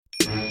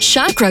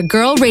Chakra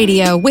Girl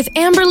Radio with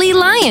Amberly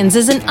Lyons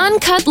is an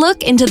uncut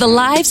look into the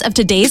lives of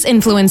today's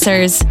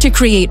influencers to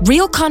create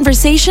real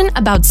conversation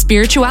about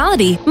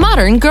spirituality,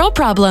 modern girl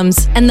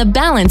problems, and the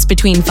balance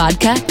between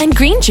vodka and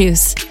green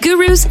juice,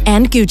 gurus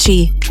and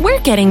Gucci.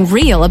 We're getting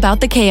real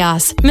about the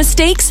chaos,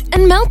 mistakes,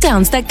 and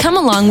meltdowns that come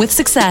along with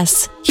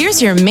success.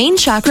 Here's your main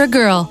chakra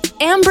girl,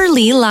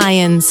 Amberly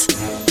Lyons.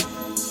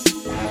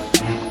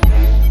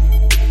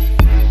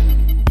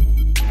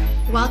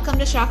 Welcome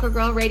to Chakra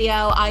Girl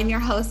Radio. I'm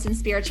your host and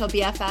spiritual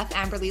BFF,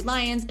 Amberly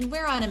Lyons, and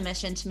we're on a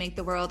mission to make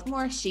the world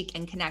more chic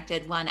and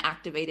connected, one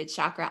activated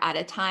chakra at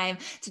a time.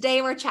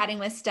 Today, we're chatting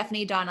with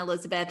Stephanie Dawn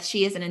Elizabeth.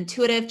 She is an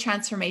intuitive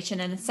transformation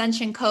and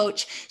ascension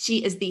coach.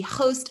 She is the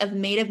host of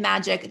Made of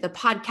Magic, the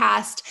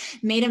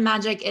podcast. Made of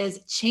Magic is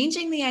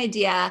changing the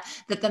idea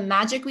that the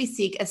magic we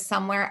seek is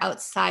somewhere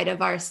outside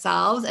of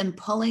ourselves and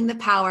pulling the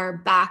power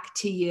back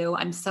to you.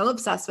 I'm so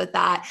obsessed with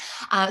that.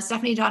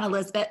 Stephanie Dawn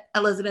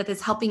Elizabeth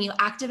is helping you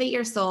activate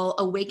your soul,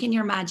 awaken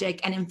your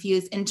magic, and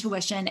infuse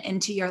intuition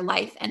into your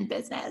life and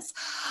business.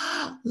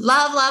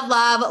 Love, love,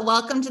 love.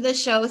 Welcome to the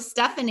show,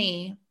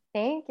 Stephanie.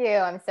 Thank you.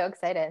 I'm so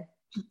excited.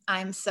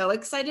 I'm so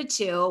excited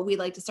too. We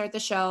like to start the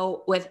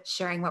show with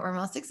sharing what we're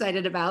most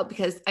excited about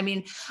because I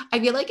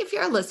feel like if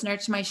you're a listener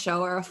to my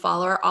show or a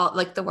follower, all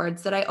like the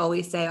words that I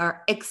always say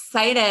are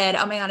excited.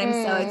 Oh my God, I'm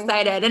so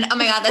excited. And oh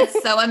my God,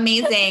 that's so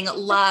amazing.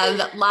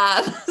 Love.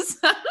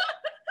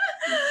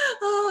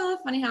 Oh,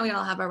 funny how we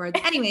all have our words.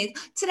 Anyways,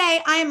 today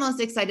I am most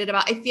excited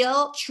about, I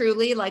feel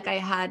truly like I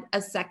had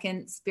a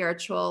second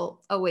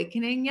spiritual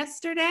awakening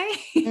yesterday.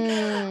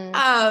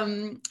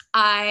 I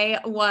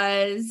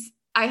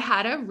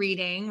had a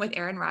reading with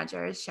Erin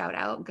Rogers, shout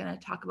out. I'm going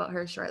to talk about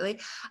her shortly.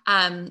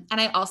 And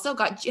I also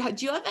got, do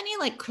you have any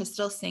like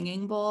crystal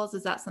singing bowls?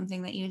 Is that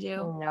something that you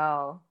do?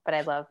 No, but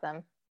I love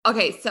them.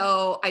 Okay.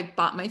 So I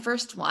bought my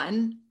first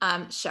one.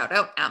 Shout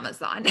out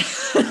Amazon.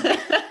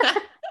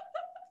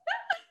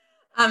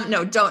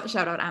 No, don't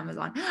shout out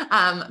Amazon.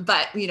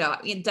 But you know,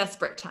 in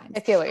desperate times.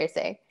 I feel what you're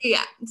saying.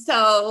 Yeah.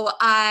 So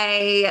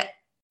I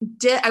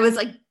was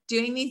like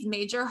doing these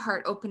major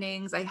heart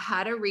openings. I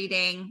had a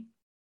reading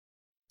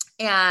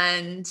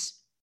and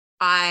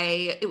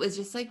it was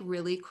just like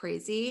really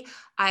crazy.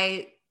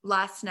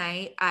 Last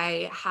night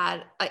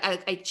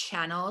I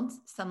channeled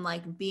some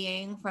like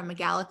being from a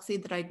galaxy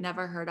that I'd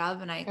never heard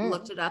of. And I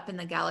looked it up and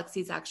the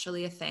galaxy is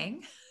actually a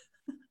thing.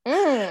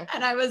 And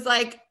I was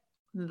like,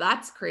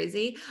 that's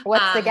crazy.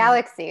 What's the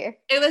galaxy?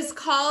 It was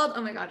called,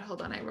 oh my God,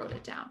 hold on. I wrote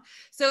it down.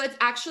 So it's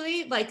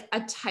actually like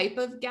a type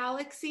of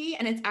galaxy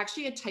and it's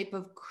actually a type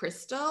of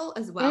crystal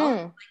as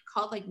well,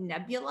 called like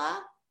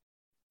nebula.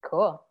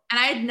 Cool. And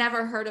I had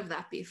never heard of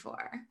that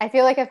before. I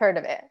feel like I've heard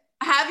of it.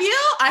 Have you?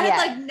 I had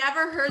like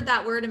never heard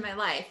that word in my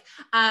life.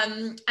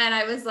 And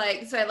I was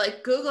like, so I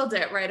like Googled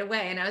it right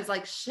away and I was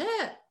like,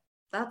 shit,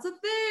 that's a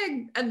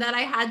thing. And then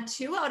I had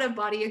 2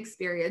 out-of-body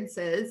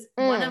experiences.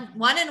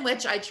 One in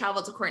which I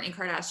traveled to Kourtney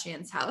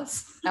Kardashian's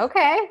house.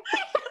 Okay.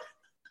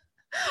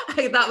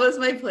 That was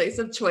my place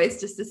of choice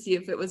just to see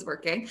if it was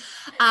working.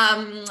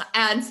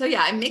 And so,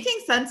 yeah, I'm making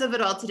sense of it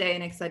all today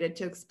and excited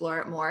to explore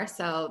it more.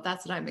 So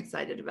that's what I'm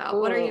excited about.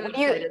 What are you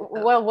excited about?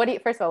 Well,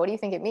 first of all, what do you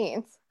think it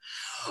means?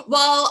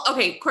 Well,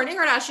 okay. Kourtney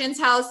Kardashian's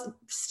house,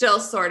 still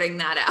sorting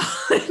that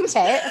out.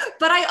 Okay.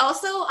 But I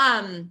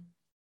also,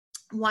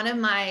 one of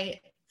my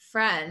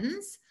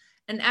friends,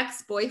 an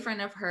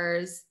ex-boyfriend of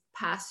hers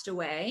passed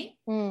away.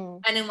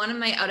 And in one of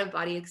my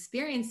out-of-body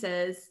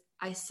experiences,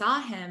 I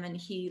saw him and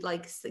he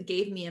like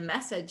gave me a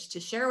message to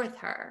share with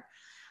her.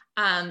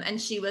 And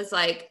she was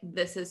like,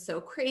 this is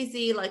so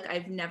crazy. Like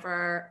I've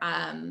never,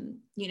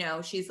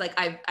 she's like,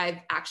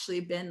 I've actually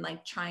been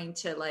like trying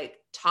to like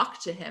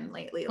talk to him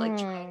lately, like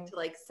trying to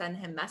like send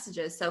him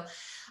messages. So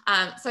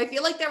I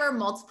feel like there were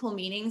multiple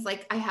meanings.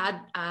 Like I had,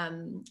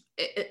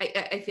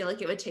 I feel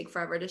like it would take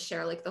forever to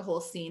share like the whole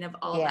scene of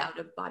all out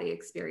of body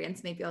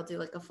experience. Maybe I'll do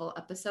like a full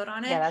episode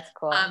on it. Yeah, that's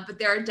cool. But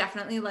there are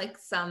definitely like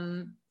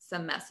some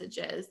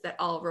messages that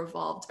all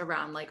revolved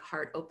around like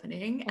heart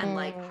opening and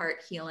like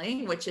heart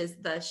healing, which is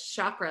the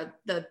chakra.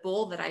 The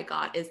bowl that I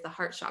got is the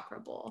heart chakra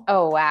bowl.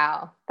 Oh,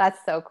 wow. That's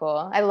so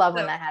cool. I love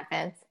when that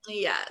happens.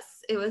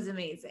 Yes, it was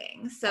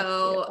amazing.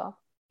 So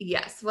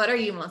yes, what are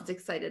you most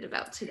excited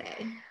about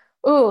today?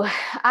 Ooh,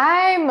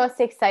 I'm most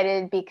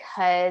excited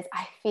because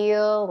I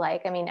feel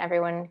like,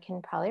 everyone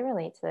can probably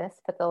relate to this,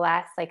 but the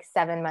last like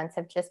 7 months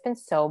have just been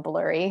so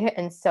blurry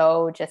and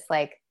so just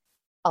like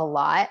a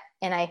lot.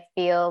 And I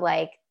feel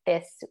like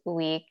this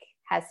week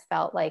has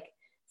felt like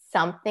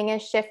something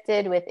has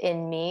shifted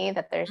within me,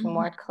 that there's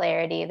more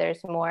clarity,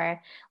 there's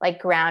more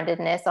like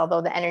groundedness, although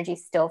the energy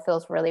still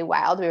feels really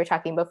wild. We were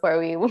talking before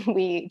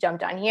we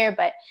jumped on here,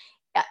 but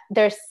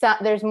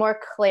there's more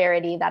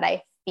clarity that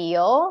I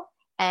feel.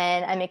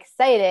 And I'm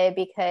excited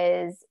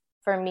because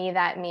for me,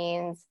 that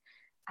means,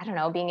 I don't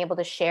know, being able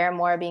to share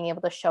more, being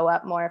able to show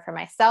up more for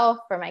myself,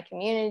 for my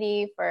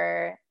community,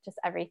 for just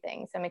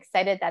everything. So I'm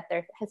excited that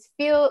there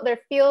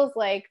feels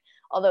like,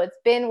 although it's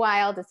been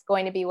wild, it's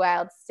going to be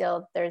wild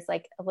still, there's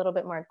like a little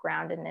bit more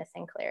groundedness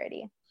and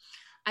clarity.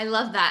 I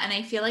love that. And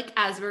I feel like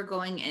as we're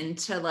going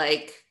into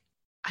like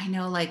I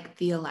know like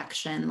the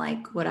election,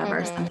 like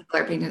whatever, some people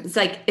are being, it's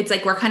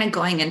like we're kind of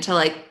going into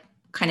like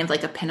kind of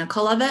like a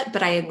pinnacle of it.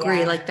 But I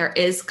agree, like there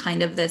is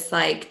kind of this,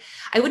 like,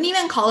 I wouldn't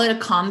even call it a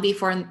calm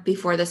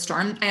before the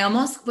storm. I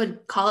almost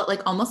would call it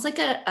like almost like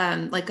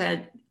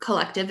a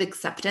collective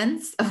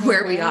acceptance of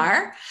where we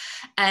are,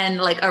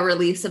 and like a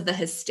release of the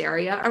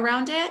hysteria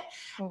around it.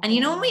 And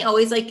when we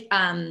always like,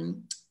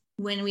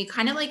 when we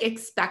kind of like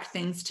expect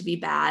things to be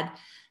bad,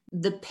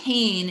 the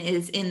pain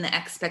is in the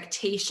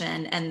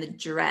expectation and the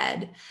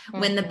dread.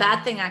 When the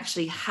bad thing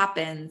actually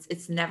happens,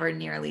 it's never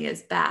nearly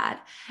as bad.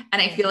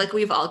 And I feel like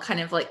we've all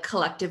kind of like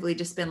collectively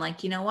just been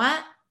like, you know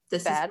what,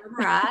 this is where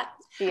we're at.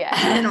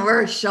 And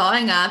we're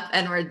showing up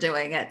and we're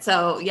doing it.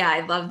 So yeah,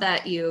 I love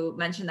that you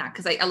mentioned that,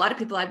 because a lot of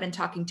people I've been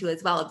talking to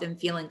as well have been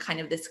feeling kind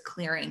of this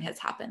clearing has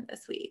happened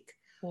this week.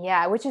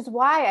 Yeah, which is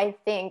why I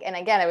think, and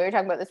again, we were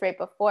talking about this right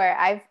before,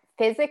 I've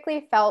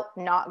physically felt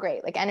not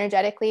great, like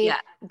energetically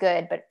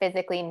good, but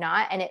physically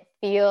not. And it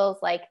feels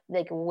like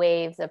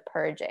waves of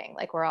purging.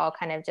 Like we're all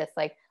kind of just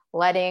like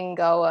letting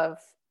go of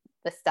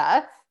the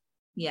stuff.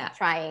 Yeah.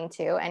 Trying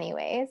to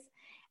anyways.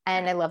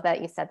 And I love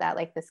that you said that,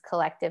 like this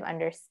collective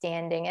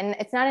understanding, and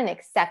it's not an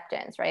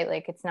acceptance, right?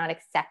 Like it's not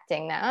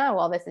accepting that, oh,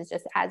 well, this is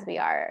just as we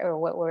are, or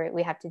what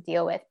we have to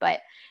deal with. But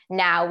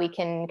now we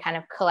can kind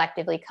of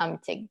collectively come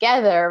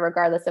together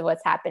regardless of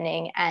what's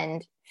happening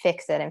and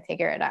fix it and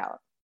figure it out.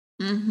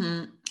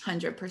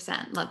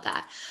 100%. Love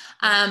that.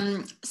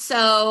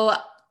 So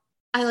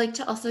I like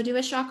to also do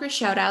a chakra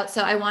shout out.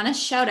 So I want to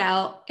shout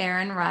out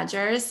Erin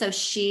Rogers. So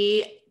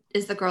she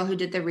is the girl who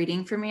did the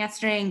reading for me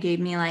yesterday and gave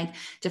me like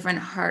different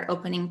heart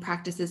opening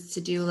practices to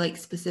do, like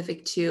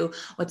specific to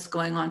what's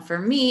going on for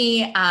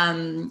me.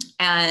 And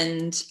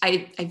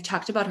I've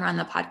talked about her on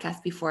the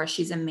podcast before.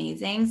 She's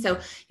amazing. So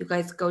you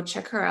guys go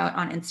check her out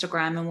on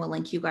Instagram, and we'll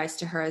link you guys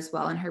to her as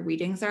well. And her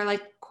readings are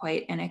like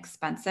quite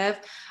inexpensive.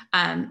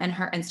 And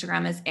her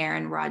Instagram is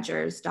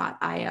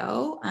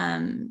erinrogers.io.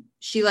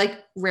 She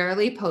like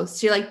rarely posts.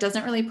 She like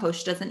doesn't really post.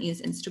 She doesn't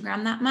use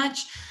Instagram that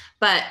much,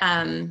 but,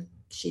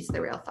 she's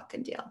the real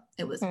fucking deal.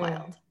 It was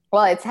wild.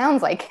 Well, it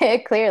sounds like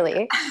it,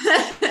 clearly.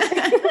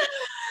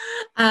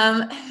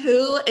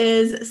 Who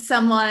is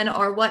someone,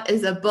 or what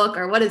is a book,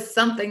 or what is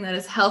something that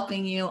is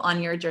helping you on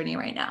your journey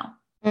right now?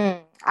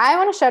 I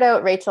want to shout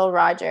out Rachel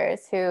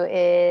Rogers, who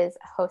is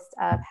host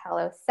of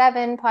Hello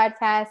 7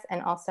 podcast.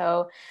 And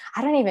also,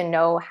 I don't even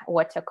know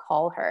what to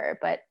call her,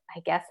 but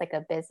I guess like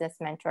a business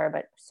mentor,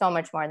 but so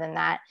much more than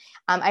that.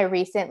 I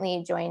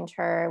recently joined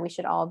her We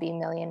Should All Be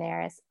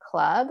Millionaires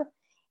Club.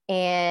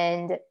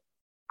 And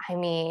I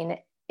mean,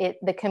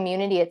 the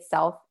community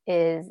itself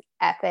is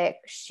epic.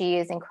 She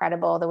is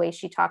incredible. The way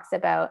she talks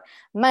about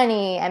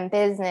money and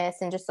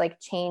business and just like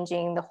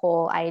changing the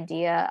whole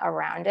idea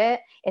around it.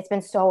 It's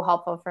been so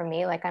helpful for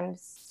me. Like I'm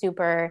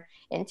super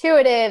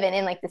intuitive, and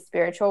in like the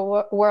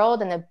spiritual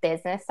world, and the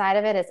business side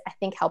of it is, I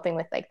think, helping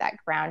with like that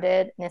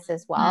groundedness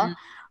as well.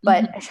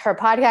 But her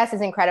podcast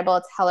is incredible.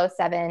 It's Hello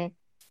 7.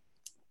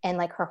 And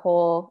like her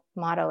whole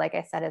motto, like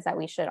I said, is that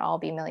we should all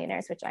be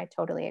millionaires, which I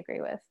totally agree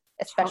with,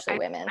 especially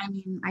women. I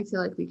mean, I feel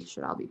like we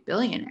should all be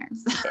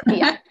billionaires.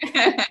 Yeah.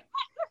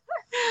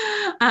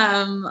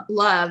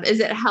 Love. Is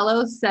it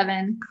Hello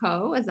 7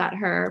 Co? Is that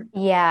her?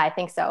 Yeah, I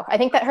think so. I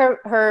think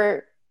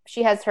that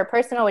she has her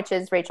personal, which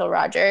is Rachel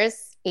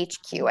Rogers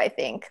HQ, I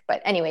think.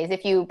 But anyways,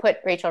 if you put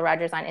Rachel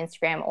Rogers on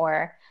Instagram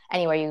or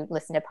anywhere you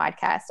listen to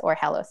podcasts, or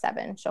Hello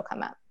 7, she'll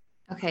come up.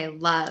 Okay,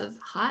 love.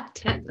 Hot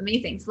tip.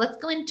 Amazing. So let's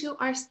go into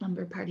our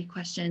slumber party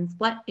questions.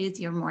 What is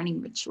your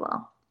morning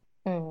ritual?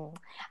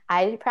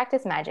 I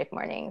practice magic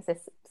mornings.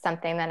 It's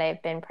something that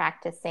I've been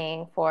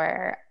practicing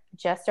for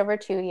just over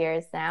 2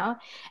 years now.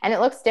 And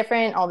it looks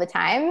different all the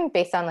time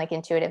based on like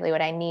intuitively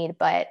what I need.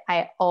 But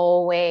I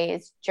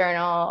always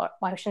journal.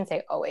 Well, I shouldn't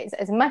say always,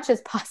 as much as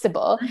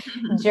possible,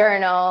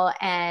 journal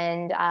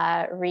and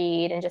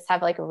read, and just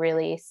have like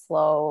really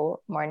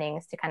slow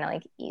mornings to kind of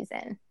like ease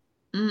in.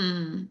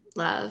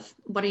 Love.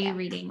 What are you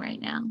reading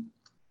right now?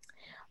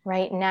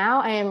 Right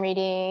now, I am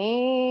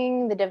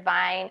reading The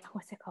Divine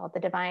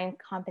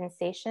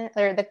Compensation,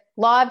 or The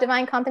Law of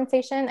Divine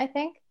Compensation, I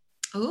think.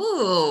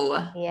 Ooh.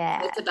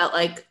 Yeah. It's about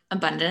like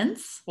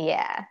abundance.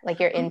 Yeah. Like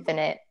your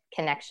infinite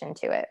connection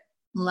to it.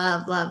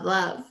 Love, love,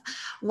 love.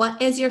 What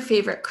is your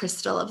favorite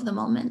crystal of the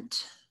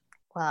moment?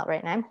 Well,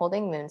 right now I'm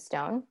holding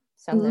Moonstone.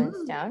 So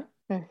Moonstone.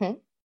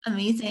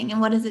 Amazing.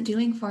 And what is it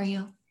doing for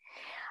you?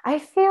 I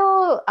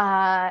feel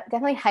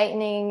definitely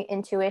heightening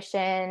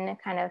intuition,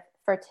 kind of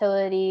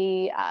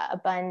fertility,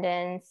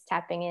 abundance,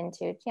 tapping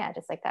into,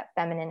 just like that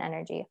feminine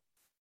energy.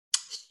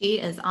 She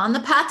is on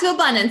the path to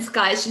abundance,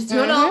 guys. She's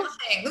doing all the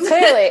things.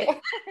 Clearly.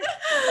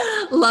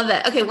 Love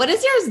it. Okay. What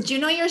is yours? Do you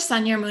know your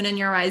sun, your moon, and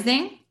your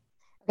rising?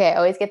 Okay. I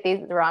always get these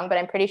wrong, but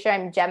I'm pretty sure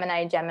I'm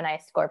Gemini,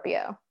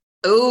 Scorpio.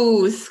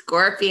 Oh,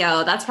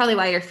 Scorpio. That's probably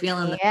why you're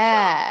feeling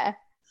the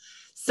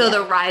So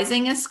the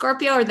rising is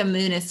Scorpio, or the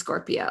moon is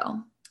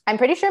Scorpio? I'm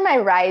pretty sure my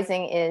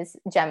rising is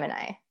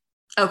Gemini.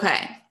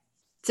 Okay.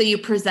 So you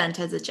present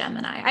as a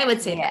Gemini. I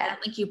would say that.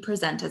 Like you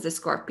present as a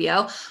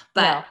Scorpio,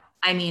 but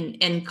I mean,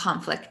 in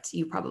conflict,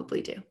 you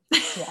probably do.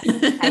 Yes,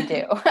 I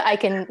do. I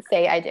can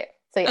say I do.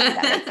 So yeah,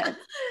 that makes sense.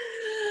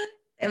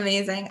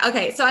 Amazing.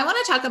 Okay. So I want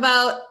to talk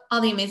about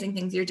all the amazing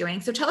things you're doing.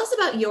 So tell us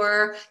about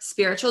your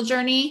spiritual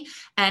journey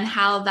and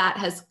how that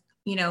has,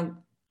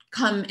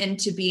 come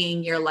into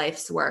being your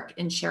life's work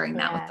and sharing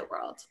that with the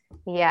world.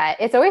 Yeah.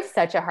 It's always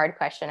such a hard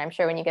question. I'm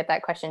sure when you get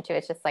that question too,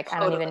 it's just like,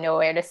 totally. I don't even know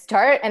where to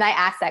start. And I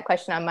asked that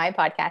question on my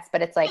podcast,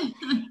 but it's like,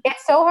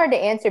 it's so hard to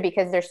answer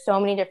because there's so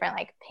many different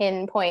like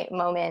pinpoint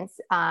moments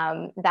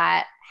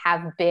that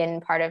have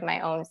been part of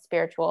my own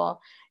spiritual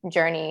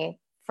journey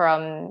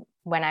from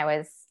when I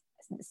was,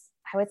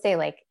 I would say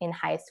like in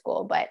high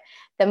school, but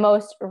the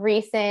most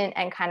recent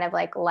and kind of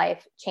like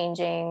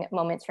life-changing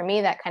moments for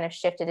me that kind of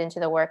shifted into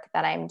the work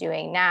that I'm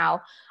doing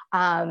now.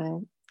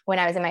 When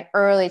I was in my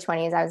early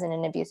 20s, I was in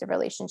an abusive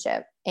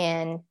relationship.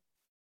 And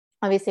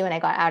obviously when I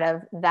got out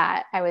of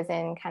that, I was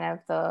in kind of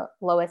the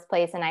lowest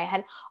place. And I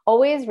had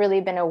always really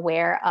been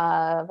aware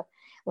of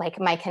like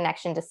my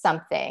connection to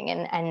something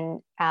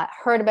and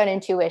heard about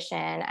intuition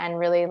and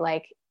really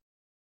like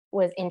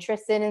was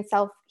interested in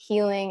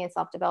self-healing and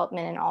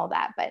self-development and all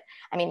that. But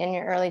I mean, in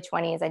your early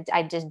 20s,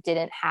 I just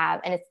didn't have,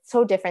 and it's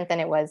so different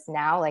than it was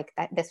now. Like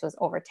that, this was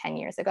over 10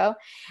 years ago.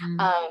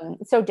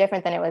 So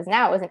different than it was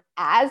now. It wasn't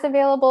as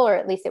available, or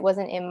at least it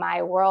wasn't in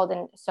my world.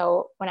 And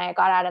so when I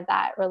got out of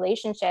that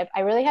relationship,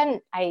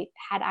 I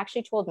had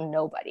actually told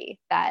nobody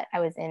that I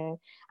was in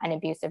an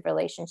abusive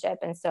relationship.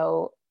 And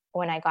so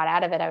when I got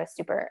out of it, I was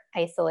super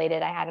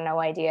isolated. I had no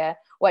idea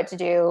what to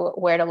do,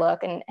 where to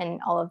look,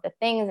 and all of the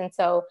things. And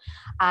so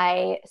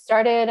I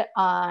started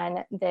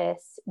on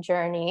this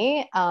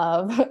journey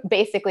of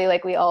basically,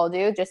 like we all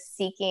do, just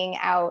seeking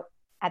out.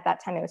 At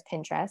that time, it was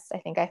Pinterest. I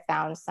think I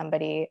found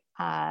somebody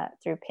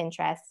through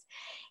Pinterest,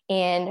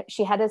 and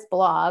she had this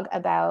blog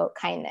about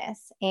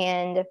kindness.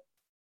 And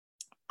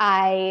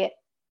I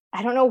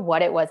don't know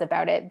what it was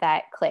about it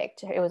that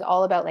clicked. It was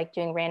all about like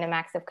doing random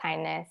acts of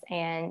kindness.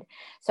 And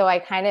so I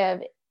kind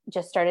of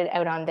just started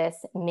out on this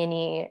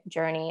mini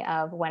journey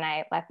of when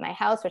I left my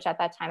house, which at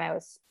that time I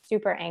was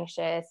super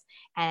anxious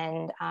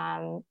and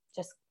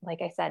just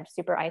like I said,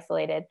 super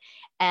isolated.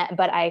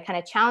 But I kind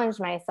of challenged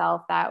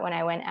myself that when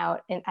I went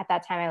out, and at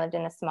that time I lived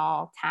in a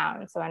small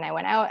town. So when I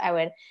went out, I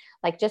would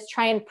like just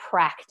try and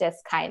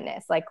practice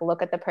kindness, like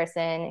look at the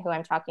person who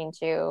I'm talking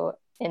to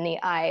in the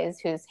eyes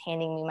who's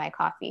handing me my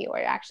coffee, or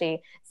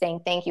actually saying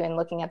thank you and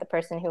looking at the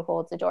person who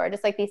holds the door,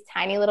 just like these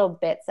tiny little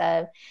bits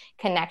of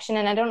connection.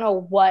 And I don't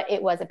know what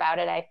it was about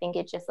it. I think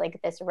it's just like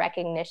this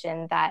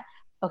recognition that,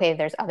 okay,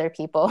 there's other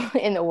people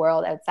in the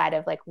world outside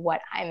of like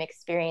what I'm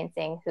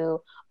experiencing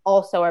who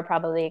also are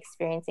probably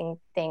experiencing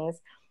things.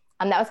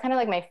 That was kind of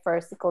like my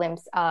first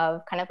glimpse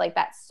of kind of like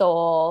that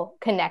soul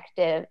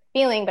connective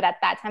feeling. But at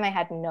that time I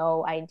had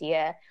no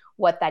idea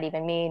what that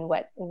even mean,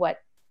 what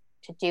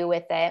to do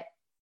with it.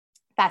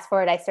 Fast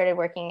forward, I started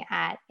working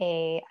at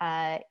a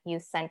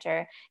youth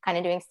center, kind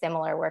of doing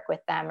similar work with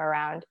them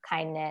around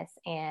kindness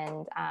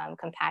and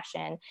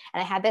compassion.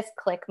 And I had this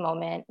click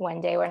moment one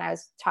day when I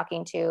was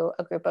talking to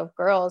a group of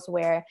girls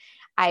where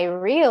I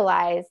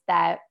realized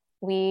that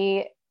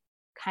we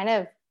kind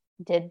of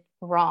did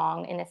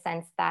wrong in a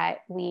sense that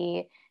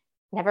we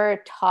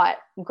never taught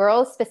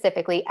girls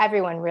specifically,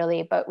 everyone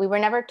really, but we were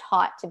never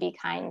taught to be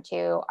kind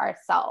to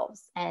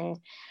ourselves. And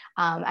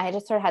I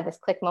just sort of had this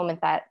click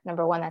moment that,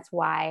 number one, that's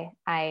why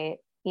I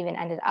even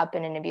ended up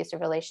in an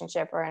abusive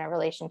relationship or in a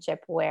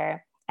relationship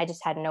where I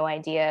just had no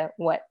idea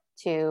what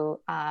to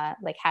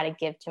like how to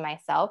give to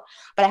myself.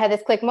 But I had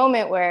this click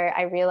moment where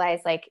I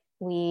realized like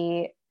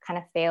we kind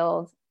of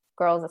failed,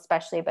 girls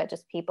especially, but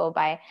just people,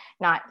 by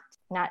not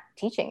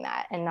teaching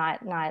that and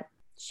not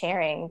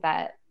sharing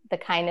that the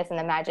kindness and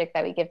the magic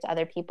that we give to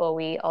other people,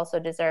 we also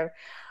deserve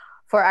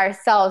for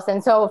ourselves.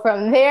 And so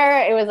from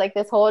there, it was like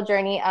this whole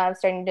journey of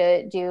starting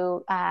to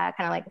do kind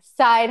of like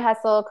side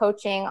hustle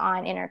coaching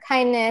on inner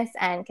kindness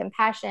and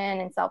compassion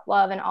and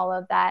self-love and all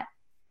of that.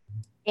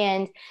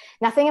 And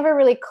nothing ever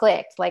really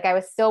clicked. Like I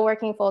was still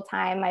working full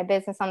time. My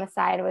business on the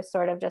side was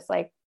sort of just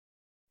like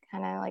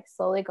kind of like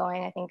slowly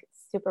going. I think it's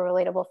super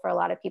relatable for a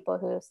lot of people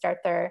who start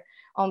their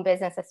own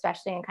business,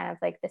 especially in kind of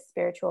like the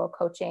spiritual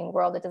coaching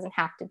world. It doesn't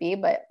have to be,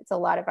 but it's a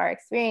lot of our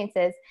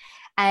experiences.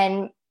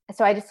 And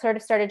so I just sort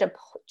of started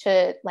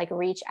to like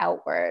reach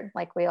outward,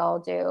 like we all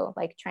do,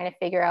 like trying to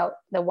figure out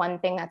the one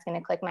thing that's going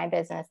to click my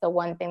business, the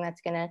one thing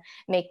that's going to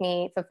make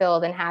me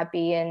fulfilled and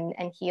happy and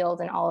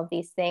healed and all of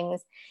these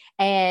things.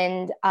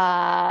 And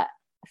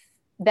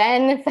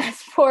then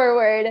fast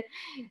forward,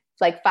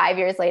 like 5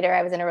 years later,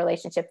 I was in a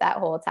relationship that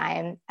whole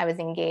time. I was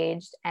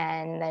engaged.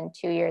 And then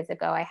 2 years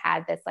ago, I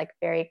had this like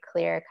very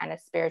clear kind of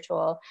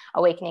spiritual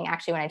awakening,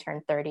 actually when I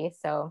turned 30.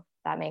 So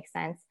that makes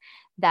sense,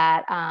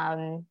 that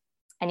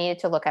I needed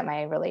to look at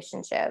my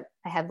relationship.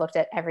 I had looked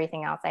at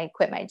everything else. I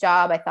quit my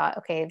job. I thought,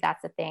 okay,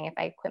 that's the thing. If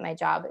I quit my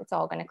job, it's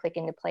all going to click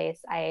into place.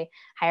 I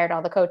hired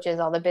all the coaches,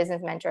 all the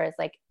business mentors,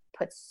 like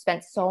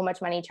spent so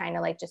much money trying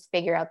to like just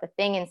figure out the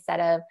thing instead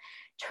of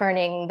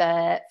turning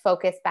the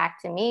focus back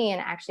to me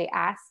and actually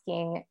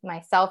asking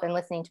myself and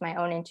listening to my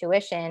own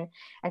intuition.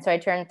 And so I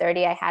turned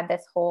 30. I had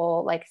this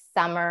whole like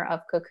summer of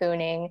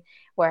cocooning,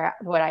 where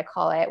what I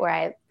call it, where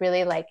I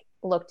really like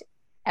looked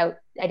out.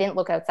 I didn't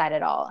look outside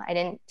at all. I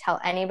didn't tell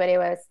anybody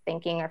what I was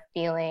thinking or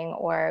feeling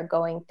or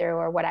going through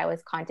or what I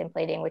was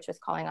contemplating, which was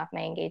calling off my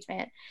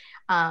engagement.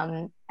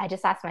 I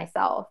just asked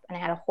myself, and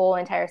I had a whole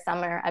entire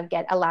summer of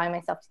allowing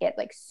myself to get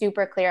like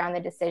super clear on the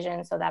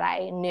decision so that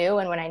I knew.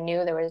 And when I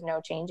knew, there was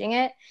no changing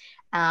it.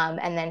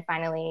 And then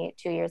finally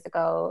 2 years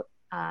ago,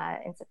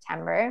 in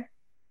September,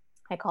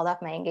 I called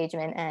off my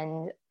engagement.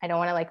 And I don't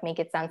want to like make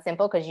it sound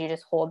simple, because you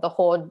just heard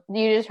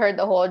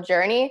the whole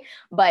journey.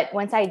 But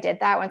once I did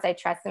that, once I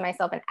trusted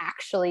myself and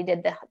actually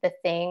did the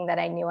thing that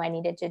I knew I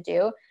needed to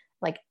do,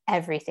 like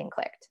everything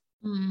clicked.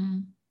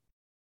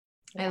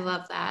 I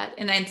love that.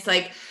 And it's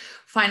like,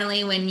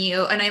 finally,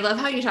 and I love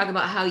how you talk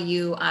about how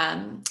you,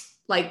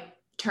 like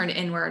turned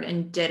inward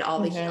and did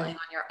all the healing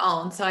on your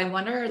own. So I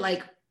wonder,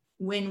 like,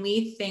 when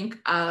we think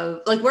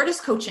of like, where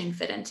does coaching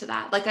fit into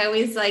that? Like, I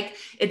always like,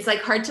 it's like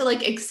hard to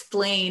like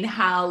explain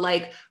how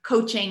like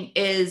coaching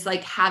is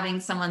like having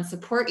someone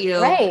support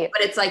you, right?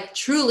 But it's like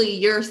truly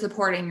you're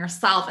supporting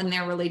yourself and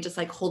they're really just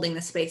like holding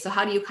the space. So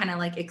how do you kind of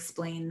like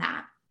explain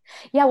that?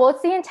 Yeah, well,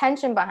 it's the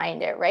intention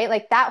behind it, right?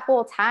 Like that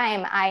whole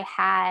time I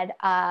had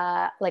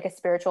like a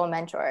spiritual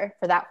mentor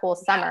for that whole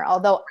summer.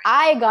 Although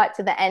I got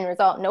to the end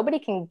result, nobody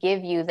can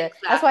give you the,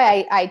 that's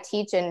why I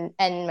teach and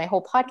my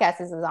whole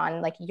podcast is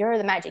on like, you're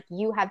the magic,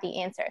 you have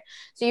the answer.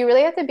 So you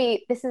really have to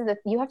be,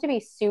 you have to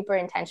be super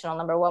intentional,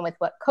 number one, with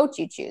what coach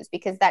you choose,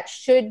 because that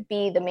should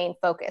be the main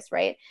focus,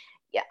 right?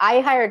 Yeah,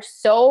 I hired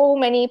so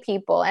many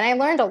people and I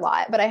learned a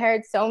lot, but I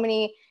hired so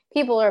many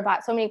people or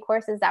bought so many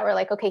courses that were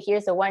like, okay,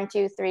 here's a 1,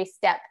 2, 3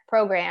 step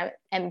program,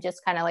 and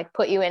just kind of like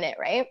put you in it.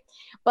 Right.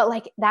 But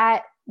like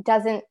that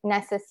doesn't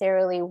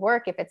necessarily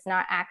work if it's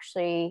not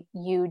actually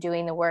you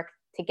doing the work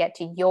to get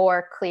to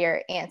your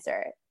clear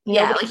answer.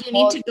 Yeah. Like you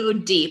need to go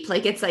deep.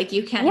 Like, it's like,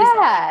 you can't just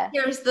like,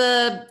 here's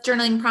the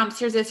journaling prompts,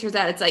 here's this, here's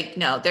that. It's like,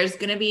 no, there's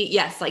going to be,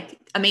 yes, like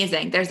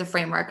amazing. There's a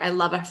framework. I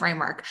love a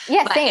framework,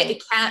 but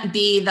it can't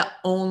be the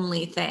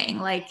only thing.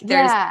 Like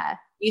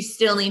you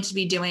still need to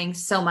be doing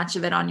so much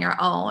of it on your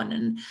own.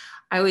 And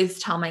I always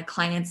tell my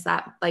clients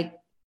that, like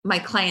my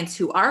clients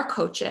who are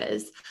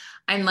coaches,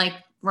 I'm like,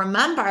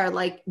 remember,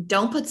 like,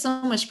 don't put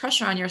so much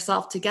pressure on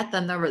yourself to get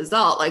them the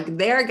result. Like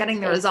they're getting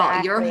the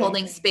result. You're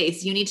holding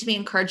space. You need to be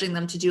encouraging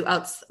them to do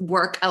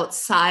work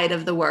outside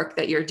of the work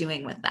that you're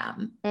doing with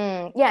them.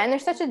 Yeah. And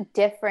there's such a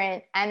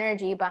different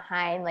energy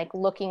behind like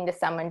looking to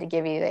someone to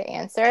give you the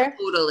answer.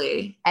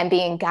 Totally. And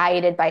being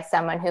guided by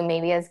someone who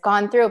maybe has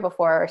gone through it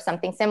before or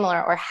something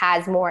similar, or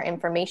has more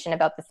information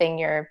about the thing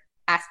you're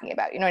asking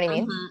about. You know what I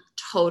mean?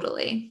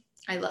 Totally.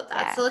 I love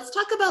that. Yeah. So let's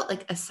talk about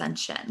like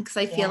ascension, because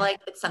I feel like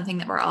it's something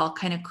that we're all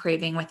kind of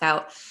craving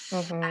without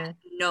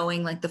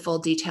knowing like the full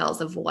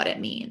details of what it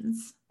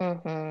means.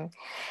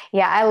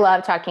 Yeah, I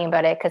love talking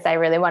about it because I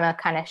really want to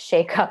kind of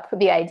shake up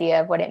the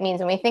idea of what it means.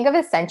 When we think of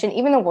ascension,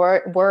 even the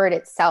word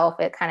itself,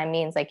 it kind of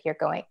means like you're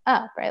going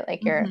up, right?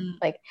 Like you're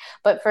like,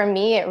 but for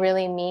me, it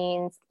really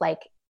means like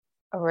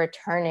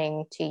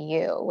returning to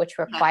you, which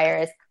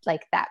requires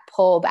like that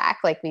pull back,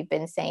 like we've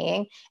been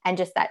saying, and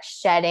just that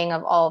shedding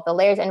of all of the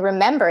layers and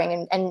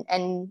remembering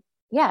and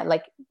yeah,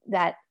 like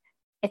that.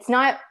 It's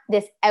not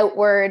this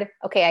outward,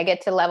 okay, I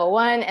get to level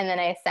 1 and then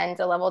I ascend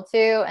to level 2.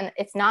 And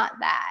it's not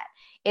that.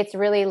 It's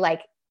really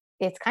like,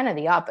 it's kind of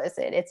the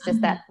opposite. It's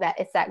just that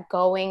it's that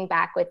going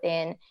back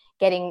within,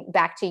 getting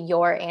back to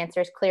your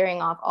answers,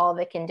 clearing off all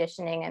the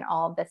conditioning and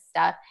all of this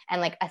stuff,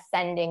 and like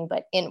ascending,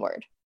 but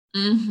inward.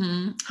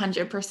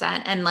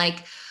 100%. And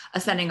like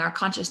ascending our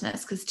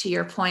consciousness. Cause to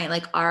your point,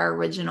 like our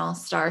original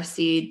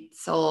starseed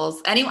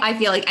souls, I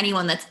feel like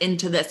anyone that's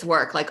into this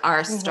work, like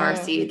our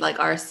starseed, like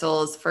our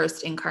soul's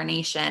first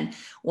incarnation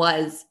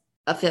was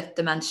a 5th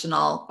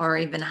dimensional or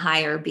even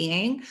higher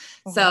being.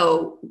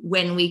 So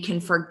when we can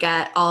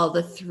forget all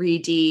the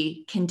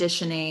 3D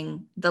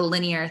conditioning, the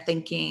linear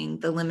thinking,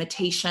 the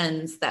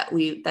limitations that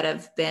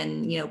have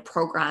been,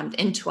 programmed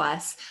into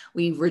us,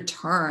 we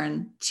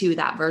return to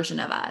that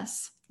version of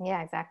us.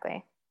 Yeah,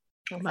 exactly.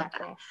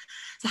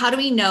 So how do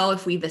we know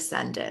if we've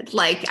ascended?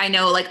 Like, I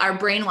know like our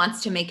brain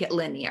wants to make it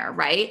linear,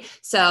 right?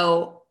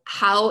 So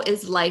how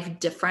is life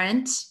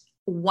different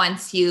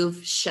once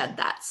you've shed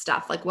that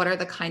stuff? Like, what are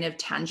the kind of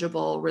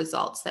tangible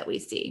results that we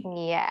see?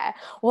 Yeah.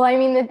 Well, I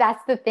mean,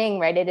 that's the thing,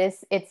 right?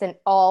 It's an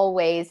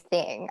always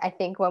thing. I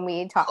think when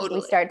we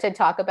start to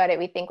talk about it,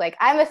 we think like,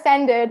 I'm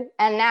ascended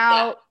and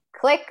now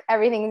click,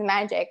 everything's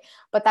magic,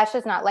 but that's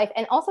just not life.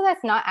 And also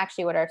that's not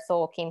actually what our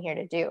soul came here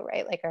to do,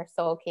 right? Like our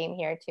soul came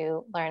here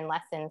to learn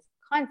lessons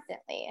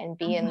constantly and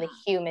be in the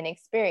human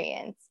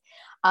experience.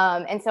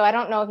 And so I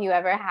don't know if you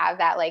ever have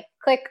that like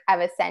click, I've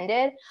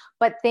ascended,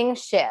 but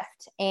things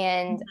shift.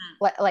 And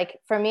like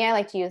for me, I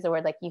like to use the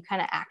word like you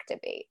kind of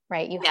activate,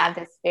 right? You have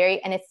this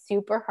and it's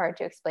super hard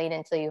to explain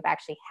until you've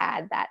actually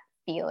had that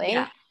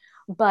feeling,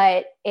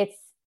 but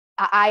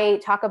I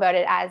talk about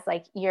it as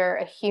like you're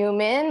a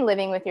human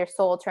living with your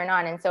soul turn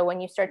on. And so when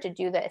you start to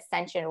do the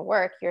ascension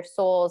work, your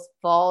soul's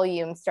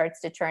volume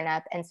starts to turn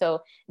up. And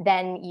so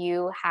then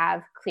you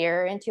have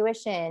clearer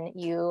intuition,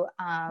 you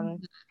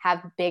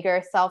have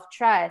bigger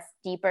self-trust,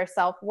 deeper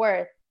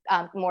self-worth,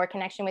 more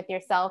connection with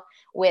yourself,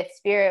 with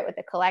spirit, with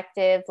the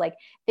collective. Like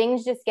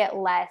things just get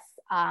less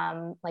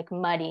like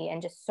muddy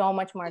and just so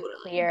much more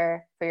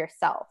clear for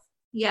yourself.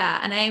 Yeah.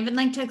 And I even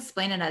like to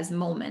explain it as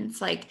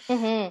moments. Like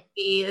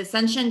the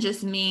ascension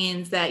just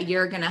means that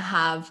you're going to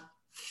have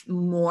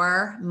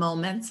more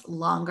moments,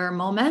 longer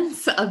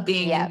moments of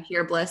being in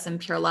pure bliss and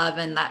pure love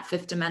and that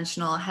fifth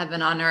dimensional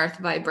heaven on earth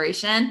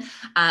vibration.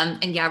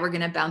 And yeah, we're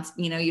going to bounce,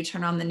 you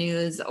turn on the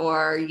news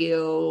or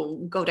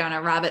you go down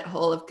a rabbit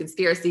hole of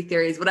conspiracy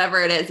theories,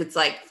 whatever it is. It's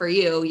like for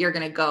you, you're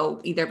going to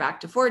go either back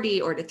to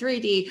 4D or to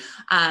 3D.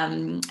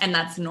 And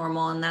that's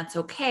normal and that's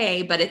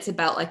okay. But it's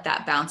about like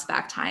that bounce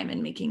back time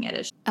and making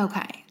it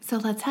Okay. So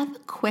let's have a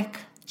quick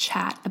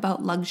chat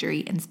about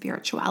luxury and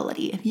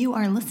spirituality. If you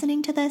are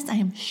listening to this, I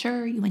am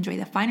sure you enjoy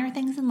the finer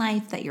things in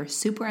life, that you're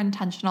super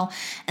intentional,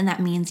 and that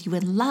means you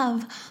would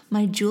love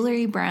my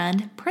jewelry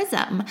brand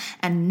Prism.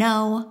 And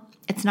no,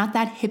 it's not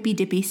that hippy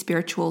dippy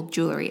spiritual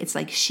jewelry. It's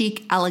like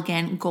chic,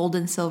 elegant, gold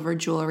and silver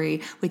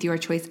jewelry with your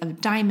choice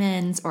of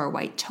diamonds or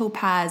white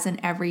topaz, and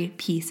every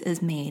piece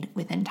is made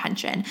with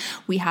intention.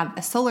 We have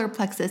a solar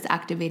plexus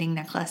activating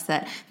necklace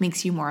that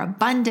makes you more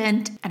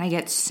abundant, and I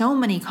get so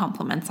many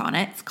compliments on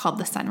it. It's called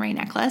the Sunray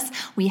necklace.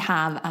 We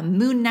have a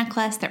moon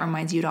necklace that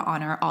reminds you to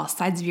honor all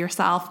sides of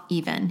yourself,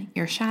 even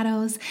your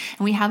shadows.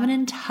 And we have an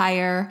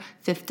entire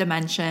fifth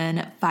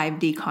dimension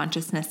 5D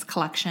consciousness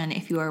collection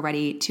if you are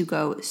ready to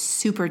go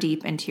super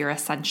deep into your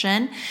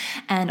ascension.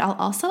 And I'll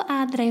also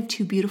add that I have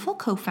two beautiful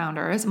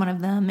co-founders. One of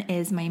them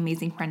is my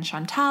amazing friend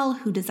Chantal,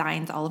 who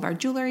designs all of our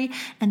jewelry,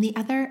 and the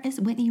other is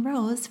Whitney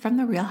Rose from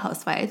the Real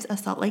Housewives of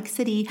Salt Lake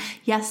City.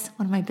 Yes,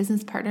 one of my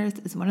business partners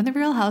is one of the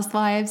Real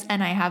Housewives,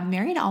 and I have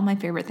married all my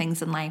favorite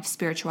things in life: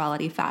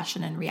 spirituality,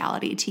 fashion, and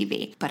reality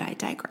TV. But I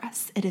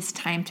digress. It is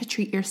time to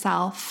treat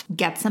yourself.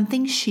 Get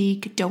something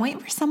chic. Don't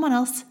wait for someone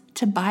else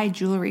to buy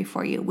jewelry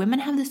for you. Women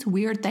have this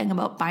weird thing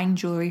about buying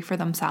jewelry for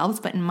themselves,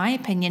 but in my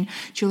opinion,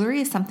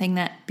 jewelry is something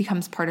that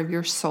becomes part of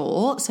your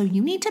soul. So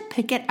you need to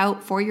pick it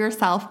out for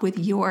yourself with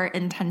your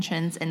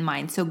intentions in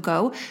mind. So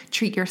go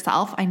treat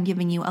yourself. I'm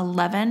giving you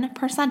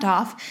 11%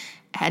 off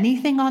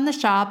anything on the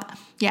shop.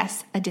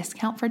 Yes, a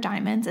discount for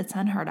diamonds. It's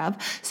unheard of.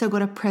 So go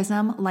to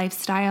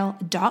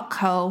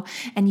prismlifestyle.co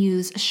and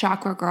use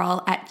Chakra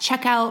Girl at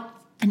checkout.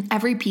 And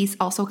every piece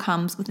also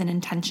comes with an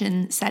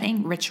intention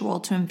setting ritual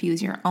to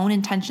infuse your own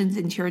intentions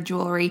into your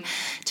jewelry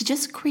to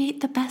just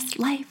create the best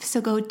life.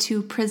 So go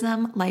to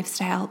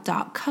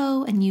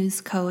prismlifestyle.co and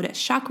use code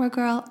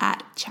ChakraGirl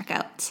at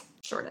checkout.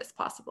 short as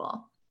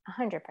possible.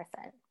 100%.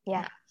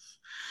 Yeah.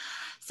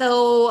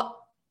 So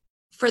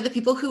for the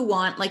people who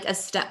want like a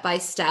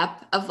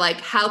step-by-step of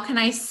like, how can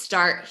I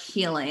start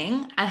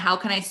healing and how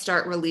can I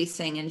start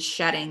releasing and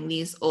shedding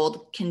these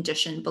old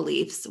conditioned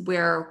beliefs,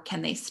 where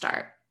can they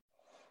start?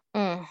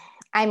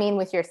 I mean,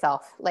 with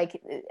yourself, like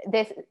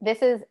this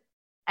is,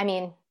 I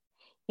mean,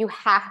 you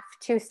have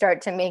to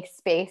start to make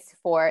space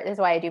for, this is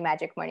why I do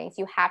magic mornings.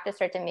 You have to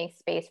start to make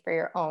space for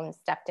your own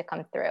stuff to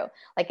come through.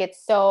 Like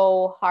it's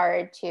so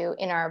hard to,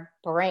 in our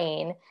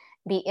brain,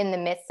 be in the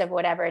midst of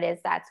whatever it is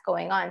that's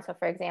going on. So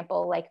for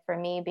example, like for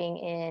me being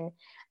in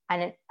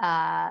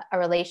a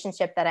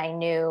relationship that I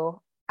knew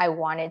I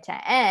wanted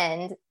to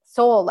end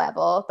soul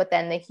level, but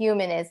then the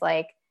human is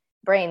like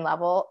brain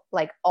level,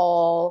 like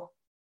all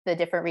the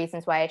different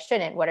reasons why I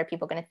shouldn't. What are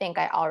people going to think?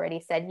 I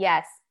already said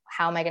yes.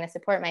 How am I going to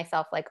support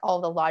myself? Like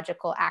all the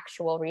logical,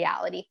 actual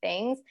reality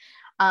things.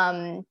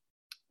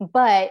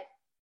 But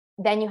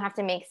then you have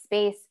to make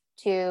space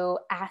to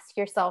ask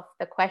yourself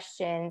the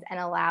questions and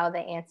allow the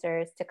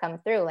answers to come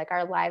through. Like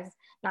our lives,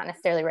 not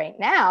necessarily right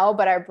now,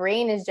 but our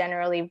brain is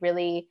generally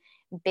really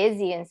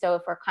busy. And so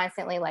if we're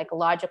constantly like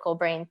logical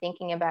brain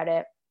thinking about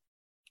it,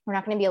 we're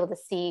not going to be able to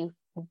see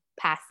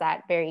past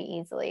that very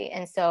easily.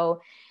 And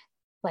so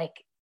like,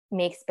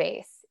 make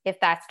space.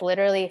 If that's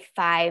literally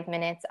 5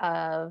 minutes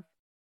of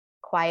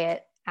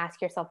quiet,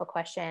 ask yourself a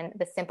question,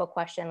 the simple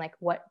question, like,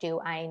 what do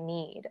I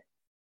need?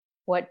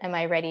 What am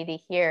I ready to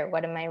hear?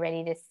 What am I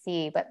ready to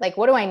see? But like,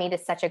 what do I need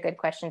is such a good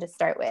question to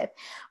start with.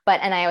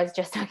 And I was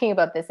just talking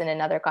about this in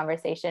another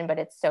conversation, but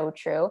it's so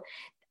true.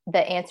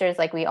 The answers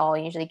like we all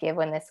usually give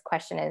when this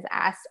question is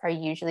asked are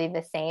usually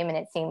the same. And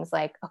it seems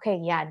like, okay,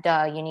 yeah,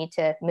 duh, you need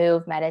to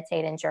move,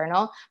 meditate, and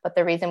journal. But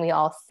the reason we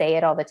all say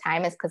it all the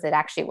time is because it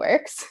actually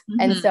works. Mm-hmm.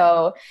 And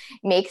so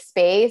make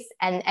space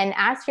and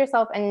ask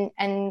yourself and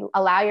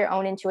allow your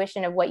own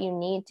intuition of what you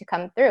need to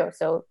come through.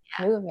 So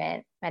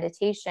movement,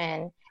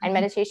 meditation, and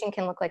meditation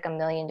can look like a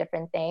million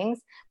different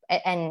things.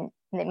 And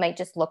it might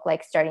just look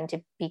like starting to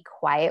be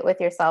quiet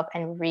with yourself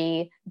and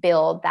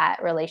rebuild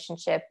that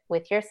relationship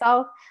with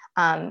yourself.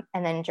 And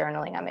then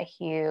journaling, I'm a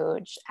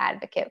huge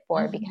advocate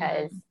for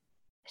because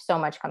so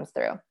much comes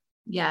through.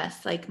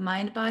 Yes. Like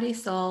mind, body,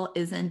 soul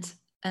isn't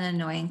an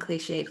annoying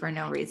cliche for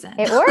no reason.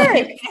 It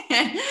works.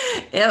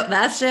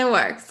 That shit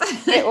works.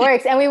 It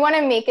works. And we want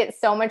to make it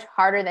so much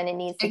harder than it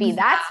needs to be. Exactly.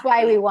 That's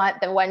why we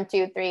want the 1,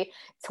 2, 3,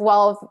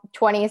 12,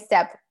 20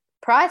 step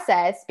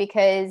process,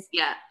 because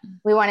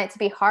we want it to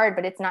be hard,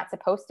 but it's not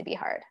supposed to be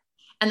hard.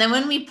 And then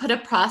when we put a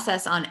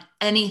process on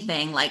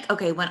anything, like,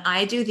 okay, when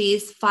I do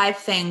these 5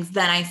 things,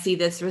 then I see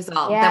this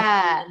result.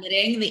 Yeah. Then we're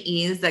limiting the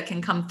ease that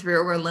can come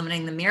through. We're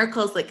limiting the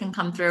miracles that can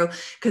come through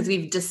because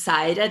we've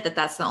decided that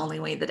that's the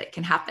only way that it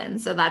can happen.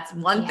 So that's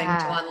one thing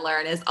to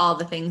unlearn, is all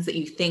the things that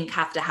you think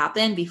have to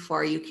happen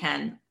before you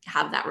can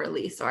have that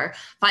release or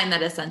find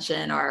that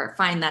ascension or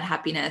find that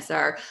happiness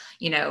or,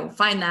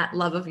 find that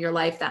love of your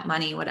life, that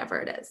money, whatever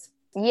it is.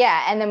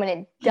 Yeah. And then when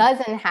it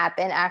doesn't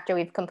happen after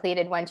we've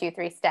completed 1, 2,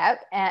 3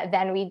 step,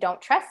 then we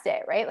don't trust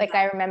it. Right. Like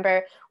I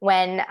remember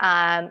when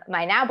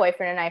my now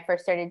boyfriend and I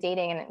first started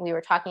dating and we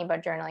were talking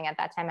about journaling at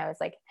that time, I was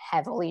like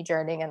heavily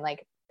journaling and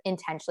like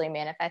intentionally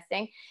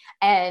manifesting.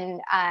 And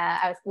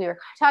we were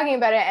talking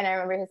about it. And I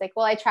remember he was like,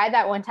 well, I tried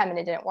that one time and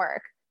it didn't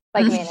work,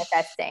 like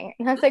manifesting.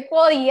 And I was like,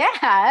 well,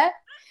 yeah,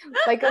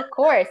 like, of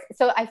course.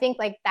 So I think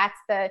like that's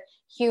the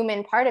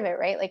human part of it,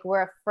 right? Like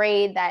we're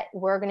afraid that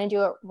we're going to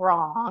do it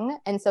wrong.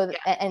 And so,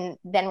 and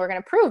then we're going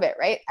to prove it,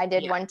 right? I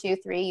did 1, 2,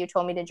 3. You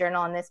told me to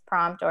journal on this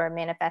prompt or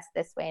manifest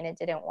this way and it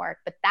didn't work.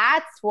 But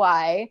that's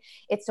why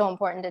it's so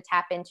important to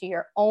tap into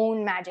your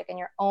own magic and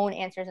your own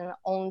answers and the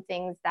own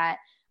things that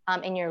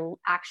in your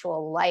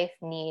actual life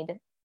need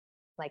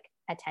like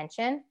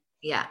attention.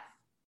 Yeah.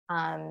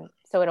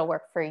 So it'll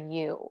work for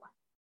you.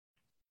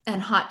 And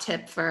hot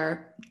tip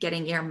for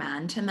getting your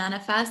man to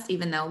manifest,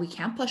 even though we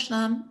can't push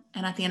them.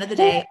 And at the end of the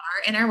day,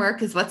 our inner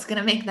work is what's going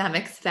to make them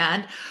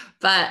expand.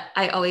 But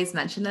I always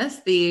mention this,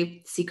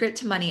 the Secret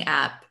to Money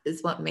app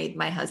is what made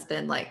my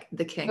husband like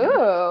the king.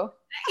 Ooh.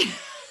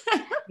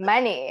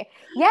 Money.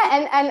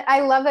 Yeah. And I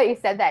love that you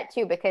said that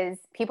too, because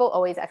people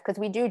always ask, because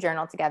we do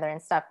journal together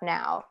and stuff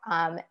now.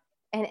 And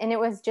it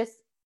was just,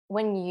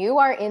 when you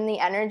are in the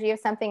energy of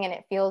something and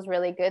it feels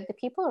really good, the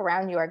people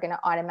around you are going to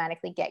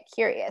automatically get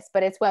curious.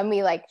 But it's when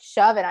we like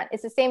shove it on.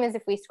 It's the same as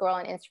if we scroll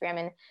on Instagram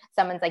and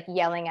someone's like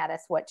yelling at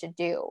us what to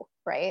do,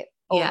 right?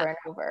 Over and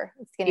over.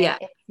 It's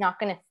not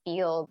going to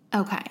feel.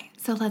 Okay.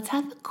 So let's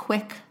have a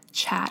quick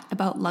chat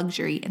about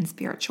luxury and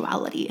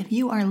spirituality. If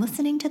you are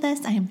listening to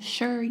this, I am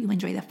sure you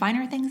enjoy the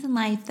finer things in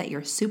life, that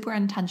you're super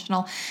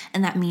intentional,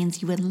 and that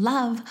means you would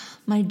love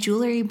my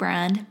jewelry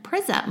brand,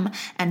 Prism.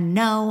 And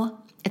no,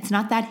 it's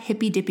not that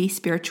hippy dippy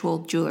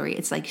spiritual jewelry.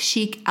 It's like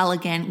chic,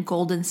 elegant,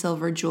 gold and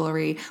silver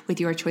jewelry with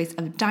your choice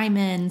of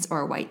diamonds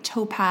or white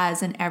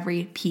topaz, and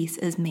every piece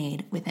is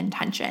made with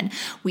intention.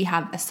 We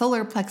have a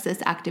solar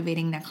plexus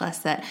activating necklace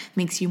that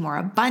makes you more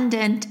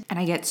abundant, and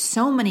I get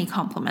so many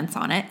compliments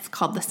on it. It's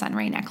called the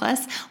Sunray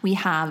necklace. We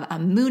have a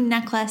moon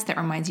necklace that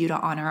reminds you to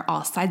honor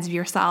all sides of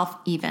yourself,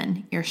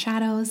 even your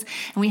shadows.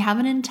 And we have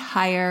an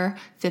entire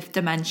 5th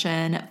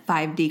dimension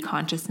 5D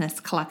consciousness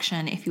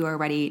collection if you are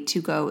ready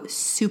to go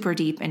super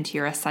deep into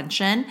your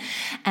ascension.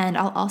 And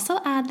I'll also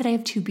add that I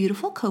have 2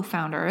 beautiful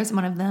co-founders.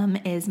 One of them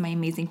is my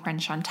amazing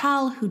friend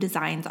Chantal, who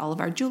designs all of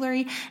our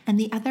jewelry, and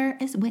the other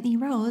is Whitney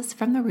Rose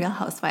from The Real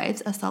Housewives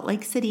of Salt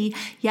Lake City.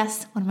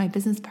 Yes, one of my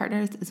business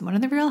partners is one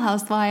of the Real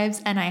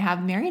Housewives, and I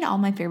have married all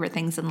my favorite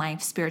things in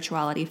life: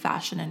 spirituality,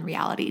 fashion, and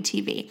reality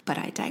TV. But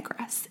I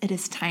digress. It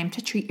is time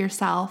to treat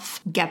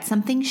yourself. Get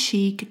something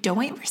chic. Don't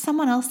wait for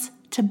someone else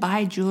to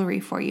buy jewelry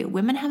for you.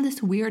 Women have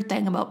this weird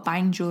thing about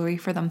buying jewelry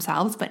for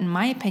themselves, but in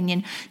my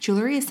opinion,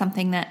 jewelry is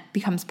something that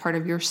becomes part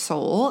of your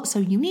soul. So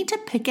you need to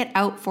pick it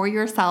out for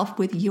yourself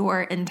with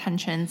your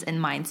intentions in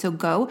mind. So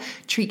go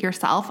treat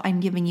yourself. I'm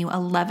giving you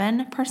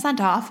 11%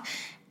 off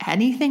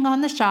anything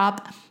on the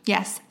shop.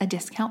 Yes, a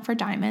discount for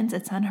diamonds.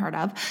 It's unheard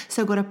of.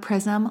 So go to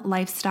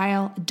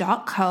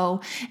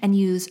prismlifestyle.co and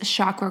use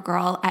Chakra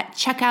Girl at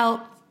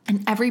checkout.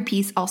 And every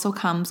piece also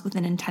comes with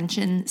an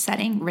intention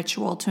setting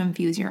ritual to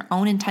infuse your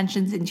own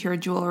intentions into your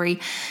jewelry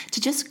to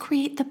just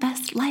create the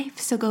best life.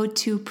 So go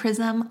to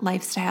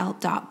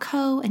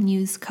prismlifestyle.co and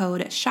use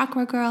code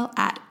ChakraGirl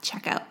at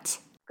checkout.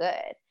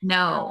 Good.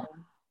 No.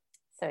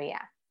 So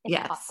yeah,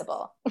 it's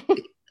possible.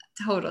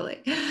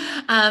 Totally.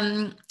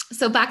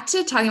 So back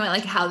to talking about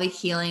like how the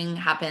healing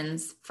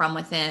happens from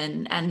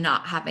within and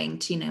not having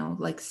to,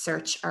 like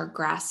search or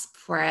grasp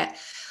for it.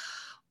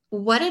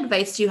 What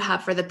advice do you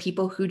have for the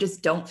people who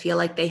just don't feel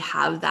like they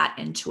have that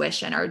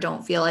intuition or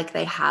don't feel like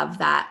they have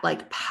that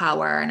like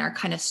power and are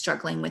kind of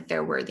struggling with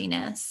their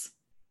worthiness?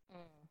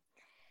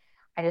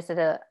 I just did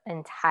an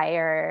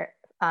entire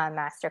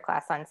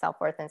masterclass on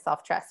self-worth and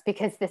self-trust,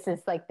 because this is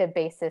like the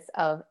basis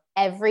of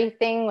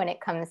everything when it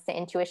comes to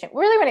intuition,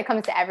 really when it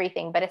comes to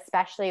everything, but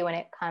especially when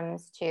it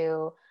comes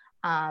to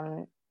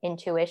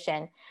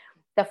intuition.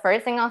 The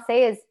first thing I'll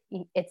say is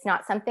it's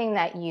not something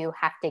that you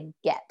have to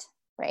get.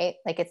 Right?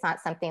 Like it's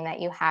not something that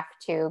you have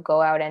to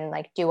go out and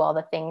like do all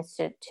the things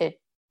to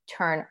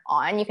turn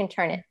on. You can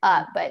turn it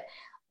up, but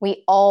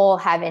we all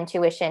have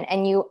intuition,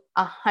 and you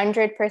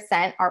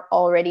 100% are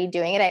already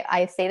doing it.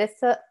 I say this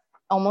to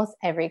almost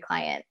every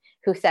client.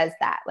 who says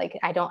that, like,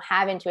 I don't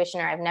have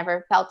intuition, or I've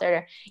never felt it,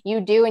 or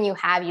you do, and you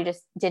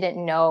just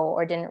didn't know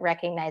or didn't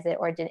recognize it,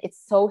 or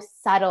it's so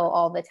subtle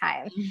all the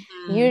time.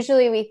 Mm-hmm.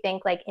 Usually we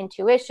think like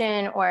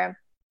intuition or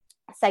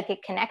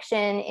psychic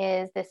connection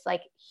is this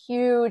like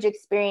huge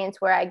experience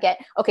where I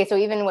get, okay, so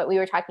even what we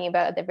were talking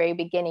about at the very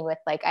beginning with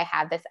like, I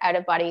have this out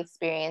of body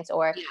experience,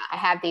 or I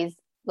have these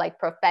like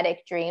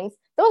prophetic dreams,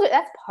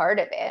 that's part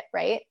of it,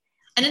 right?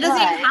 And it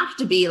doesn't even have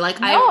to be like,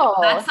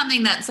 that's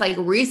something that's like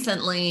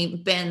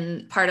recently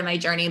been part of my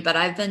journey, but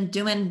I've been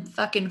doing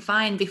fucking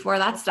fine before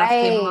that stuff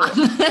came on.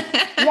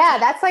 Yeah,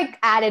 that's like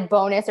added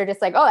bonus, or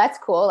just like, oh, that's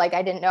cool. Like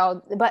I didn't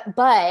know,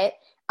 but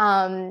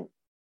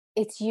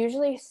it's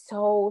usually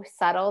so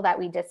subtle that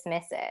we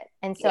dismiss it.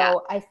 And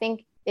so I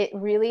think it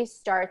really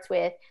starts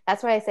with,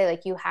 that's why I say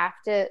like, you have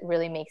to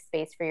really make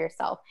space for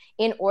yourself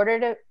in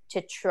order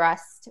to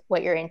trust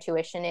what your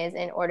intuition is,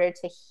 in order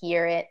to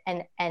hear it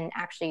and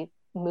actually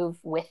move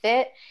with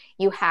it.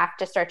 You have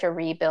to start to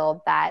rebuild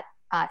that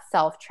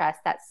self-trust,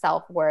 that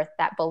self-worth,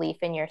 that belief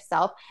in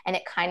yourself. And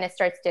it kind of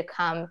starts to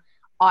come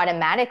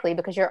automatically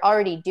because you're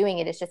already doing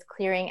it. It's just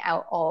clearing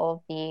out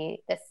all the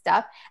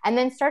stuff, and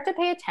then start to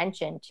pay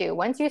attention too.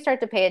 Once you start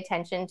to pay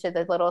attention to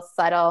the little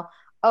subtle,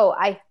 oh,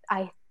 I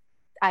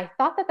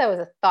thought that was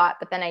a thought,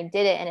 but then I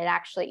did it and it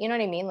actually, you know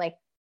what I mean? Like,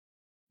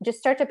 just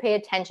start to pay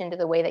attention to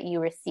the way that you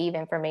receive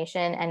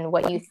information and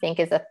what you think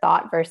is a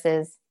thought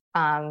versus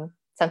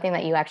something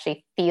that you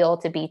actually feel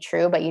to be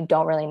true, but you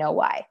don't really know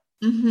why.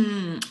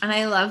 Mm-hmm. And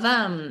I love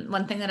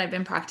one thing that I've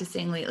been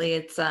practicing lately.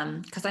 It's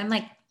because I'm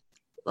like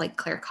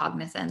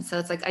claircognizant. So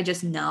it's like, I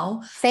just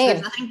know. Same. So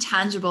there's nothing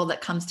tangible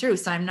that comes through.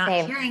 So I'm not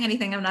hearing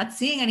anything. I'm not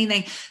seeing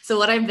anything. So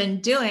what I've been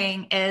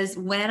doing is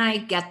when I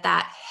get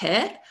that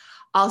hit,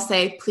 I'll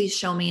say, please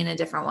show me in a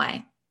different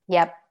way.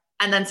 Yep.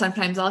 And then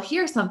sometimes I'll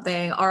hear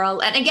something,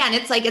 and again,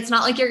 it's like, it's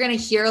not like you're going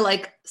to hear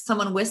like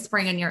someone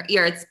whispering in your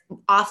ear. It's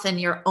often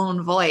your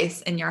own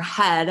voice in your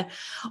head,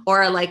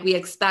 or like we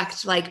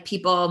expect like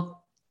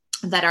people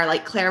that are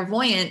like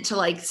clairvoyant to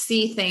like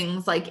see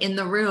things like in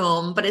the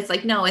room, but it's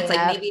like, no, it's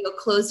like, maybe you'll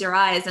close your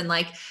eyes and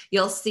like,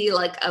 you'll see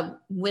like a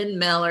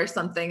windmill or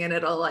something and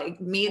it'll like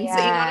mean, so you know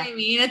what I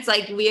mean? It's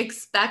like, we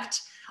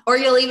expect, or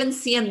you'll even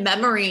see a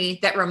memory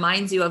that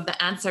reminds you of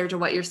the answer to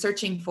what you're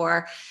searching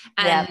for.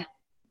 And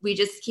we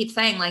just keep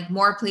saying like,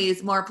 more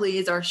please,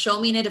 or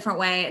show me in a different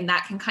way. And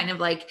that can kind of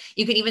like,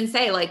 you can even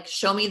say like,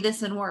 show me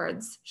this in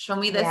words, show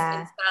me this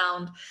in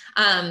sound.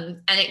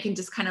 And it can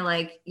just kind of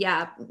like,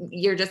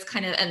 you're just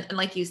kind of, and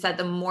like you said,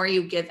 the more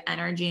you give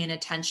energy and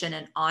attention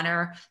and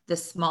honor the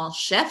small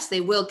shifts,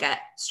 they will get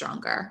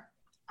stronger.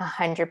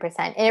 100%.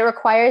 And it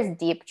requires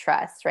deep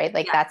trust, right?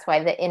 Like that's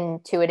why the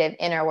intuitive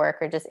inner work,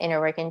 or just inner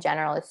work in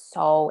general, is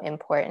so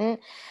important.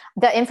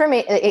 The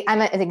information, I'm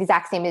the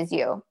exact same as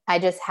you. I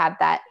just have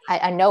that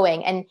a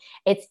knowing, and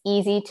it's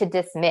easy to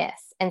dismiss.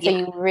 And so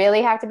you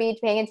really have to be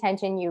paying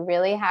attention. You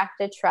really have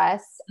to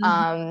trust.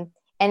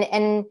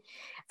 And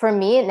for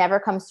me, it never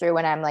comes through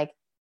when I'm like,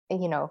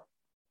 you know,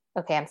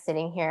 okay, I'm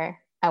sitting here,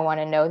 I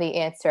want to know the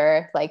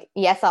answer. Like,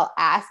 yes, I'll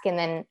ask, and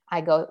then I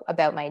go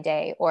about my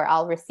day, or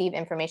I'll receive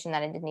information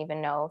that I didn't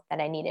even know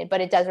that I needed. But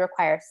it does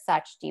require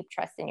such deep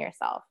trust in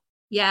yourself.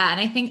 Yeah.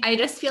 And I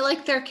just feel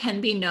like there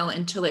can be no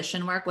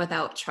intuition work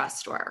without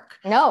trust work.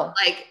 No.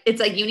 Like, it's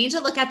like, you need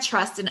to look at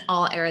trust in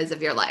all areas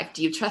of your life.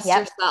 Do you trust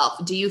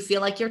yourself? Do you feel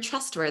like you're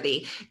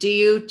trustworthy? Do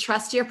you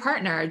trust your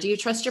partner? Do you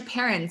trust your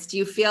parents? Do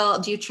you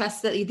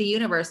trust the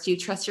universe? Do you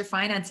trust your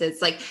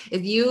finances? Like,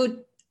 if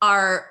you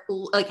are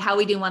like, how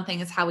we do one thing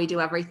is how we do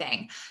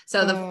everything.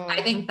 So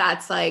I think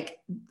that's like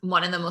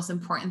one of the most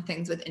important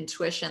things with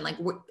intuition. Like,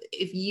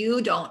 if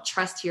you don't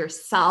trust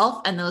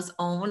yourself and those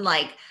own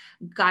like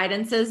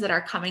guidances that are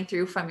coming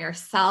through from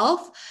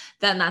yourself,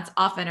 then that's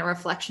often a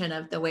reflection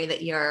of the way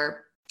that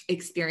you're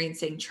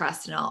experiencing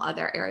trust in all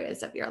other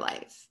areas of your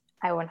life.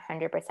 I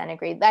 100%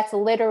 agree. That's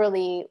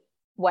literally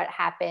what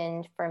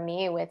happened for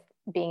me with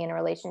being in a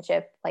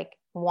relationship, like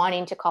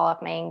wanting to call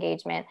off my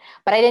engagement,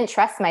 but I didn't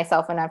trust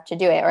myself enough to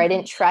do it, or I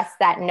didn't trust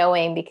that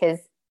knowing, because,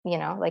 you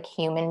know, like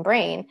human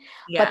brain.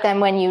 But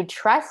then when you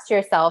trust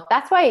yourself,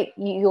 that's why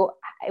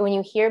when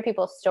you hear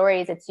people's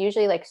stories, it's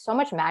usually like so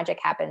much magic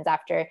happens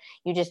after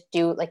you just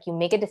do, like, you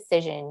make a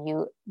decision,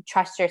 you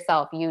trust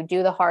yourself, you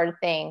do the hard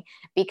thing,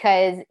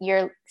 because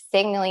you're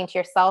signaling to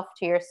yourself,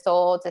 to your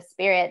soul, to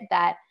spirit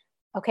that,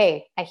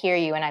 okay, I hear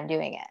you and I'm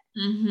doing it.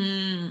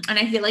 Mm-hmm. And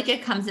I feel like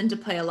it comes into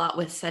play a lot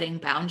with setting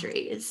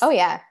boundaries. Oh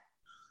yeah.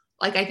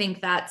 Like, I think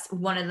that's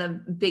one of the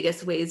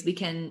biggest ways we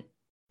can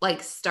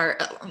like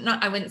start,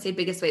 I wouldn't say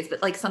biggest ways,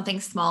 but like something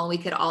small we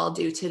could all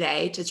do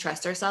today to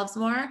trust ourselves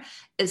more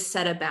is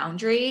set a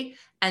boundary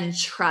and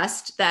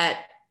trust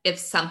that if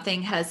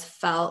something has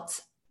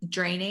felt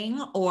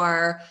draining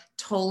or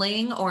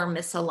tolling or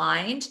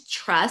misaligned,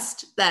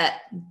 trust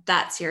that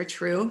that's your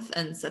truth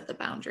and set the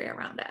boundary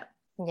around it.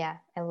 Yeah,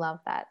 I love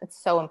that.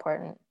 It's so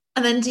important.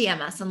 And then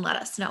DM us and let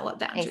us know what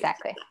boundaries.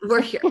 Exactly.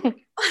 We're here.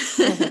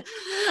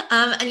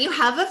 And you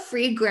have a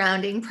free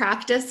grounding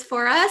practice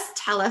for us.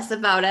 Tell us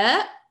about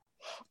it.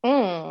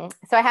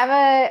 So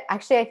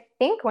I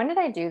think, when did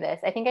I do this?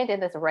 I think I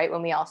did this right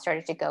when we all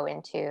started to go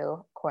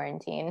into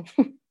quarantine.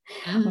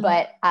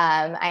 But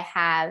I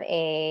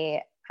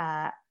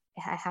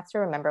have to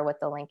remember what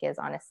the link is,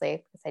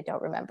 honestly, because I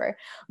don't remember.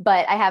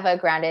 But I have a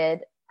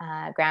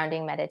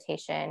grounding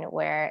meditation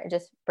where it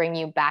just bring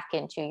you back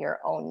into your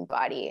own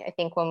body. I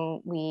think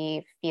when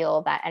we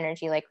feel that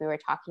energy, like we were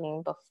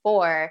talking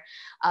before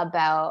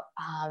about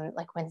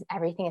like when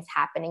everything is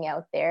happening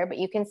out there, but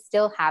you can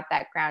still have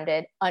that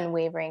grounded,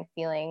 unwavering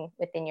feeling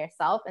within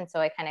yourself. And so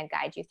I kind of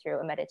guide you through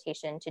a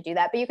meditation to do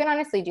that. But you can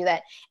honestly do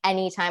that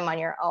anytime on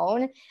your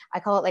own. I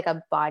call it like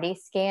a body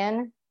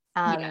scan.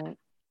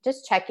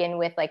 Just check in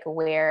with like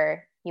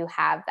where you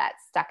have that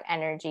stuck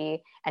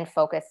energy and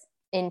focus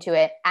into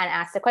it and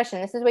ask the question.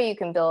 This is where you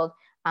can build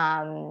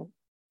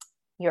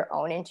your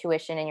own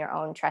intuition and your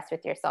own trust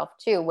with yourself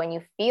too. When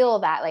you feel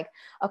that, like,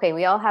 okay,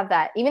 we all have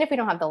that, even if we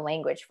don't have the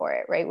language for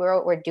it, right?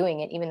 We're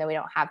doing it, even though we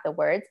don't have the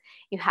words.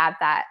 You have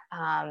that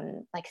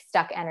like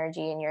stuck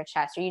energy in your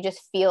chest, or you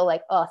just feel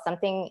like, oh,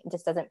 something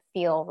just doesn't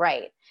feel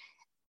right.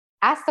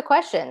 Ask the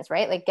questions,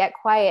 right? Like get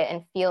quiet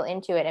and feel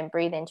into it and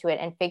breathe into it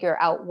and figure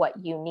out what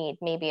you need.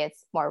 Maybe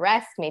it's more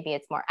rest, maybe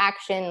it's more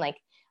action, like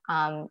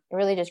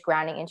really just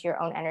grounding into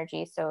your own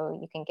energy so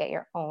you can get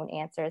your own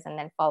answers and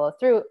then follow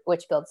through,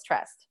 which builds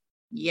trust.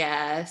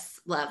 Yes.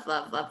 Love,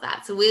 love, love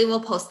that. So we will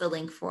post the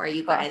link for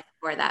you guys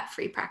for that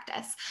free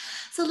practice.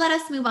 So let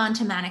us move on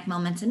to manic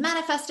moments in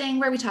manifesting,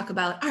 where we talk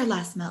about our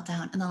last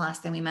meltdown and the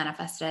last thing we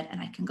manifested. And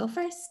I can go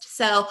first.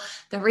 So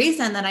the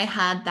reason that I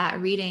had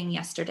that reading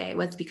yesterday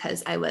was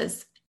because I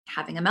was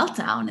having a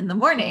meltdown in the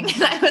morning.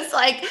 And I was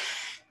like,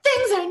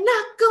 things are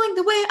not going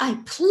the way I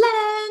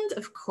planned.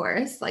 Of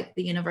course, like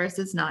the universe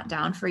is not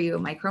down for you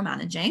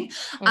micromanaging.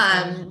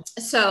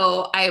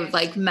 So I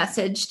like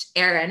messaged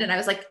Erin and I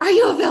was like, are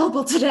you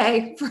available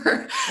today?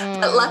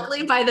 But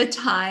luckily by the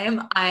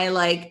time I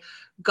like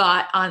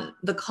got on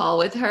the call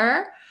with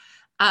her,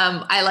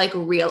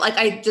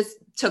 I just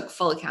took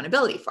full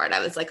accountability for it.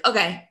 I was like,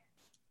 okay,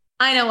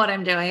 I know what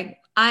I'm doing.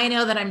 I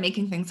know that I'm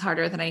making things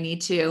harder than I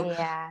need to.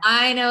 Yeah.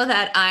 I know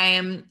that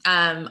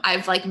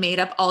I've like made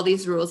up all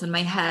these rules in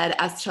my head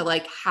as to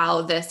like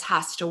how this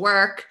has to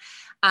work.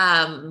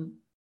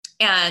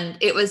 And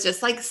it was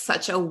just like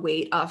such a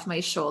weight off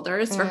my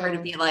shoulders for her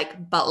to be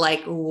like, but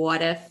like,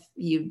 what if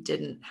you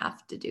didn't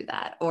have to do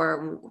that?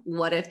 Or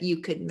what if you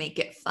could make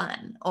it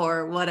fun?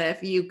 Or what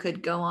if you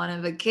could go on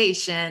a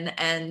vacation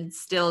and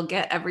still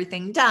get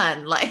everything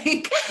done?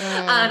 Like,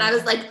 and I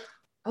was like,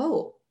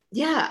 oh,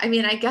 yeah. I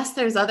mean, I guess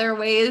there's other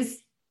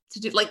ways to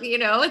do, like, you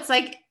know, it's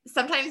like,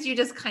 sometimes you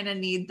just kind of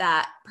need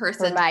that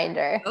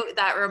reminder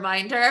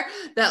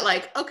that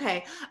like,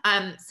 okay.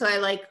 So I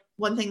like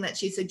one thing that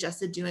she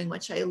suggested doing,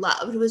 which I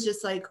loved, was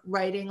just like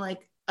writing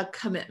like a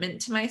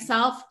commitment to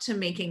myself to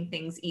making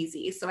things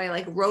easy. So I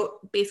like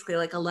wrote basically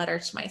like a letter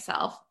to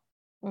myself.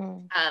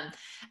 And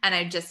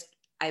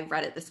I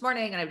read it this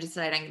morning and I've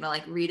decided I'm going to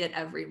like read it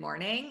every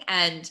morning.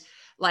 And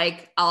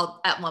like,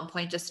 I'll at one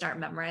point just start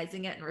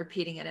memorizing it and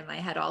repeating it in my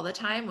head all the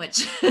time,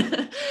 which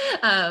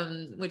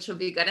will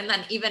be good. And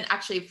then even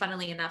actually,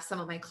 funnily enough,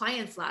 some of my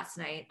clients last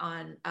night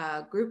on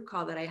a group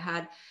call that I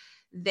had,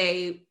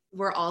 they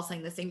were all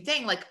saying the same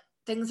thing. Like,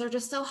 things are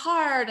just so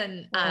hard.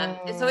 And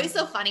it's always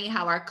so funny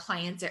how our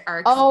clients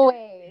are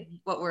always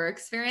what we're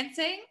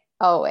experiencing.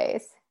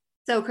 Always.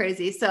 So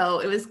crazy. So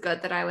it was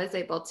good that I was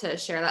able to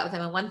share that with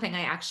them. And one thing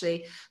I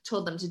actually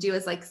told them to do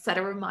is like set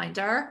a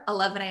reminder,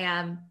 11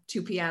 a.m.,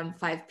 2 p.m.,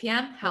 5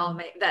 p.m.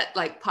 That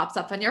like pops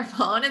up on your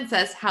phone and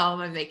says, how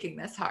am I making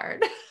this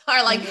hard?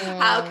 Or like,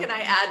 how can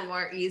I add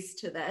more ease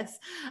to this?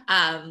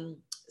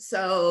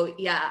 So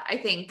yeah, I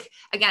think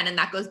again, and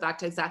that goes back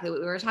to exactly what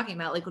we were talking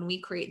about. Like when we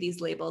create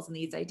these labels and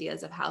these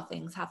ideas of how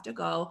things have to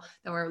go,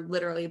 then we're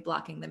literally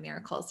blocking the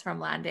miracles from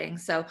landing.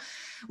 So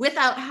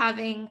without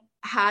having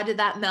had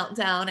that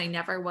meltdown, I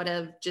never would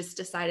have just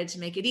decided to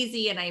make it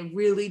easy. And I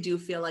really do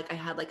feel like I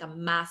had like a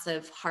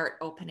massive heart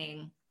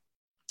opening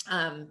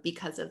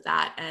because of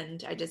that.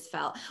 And I just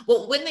felt,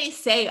 well, when they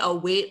say a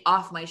weight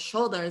off my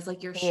shoulders,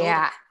 like your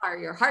shoulders are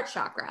your heart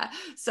chakra.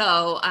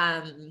 So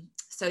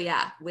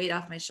yeah, weight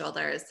off my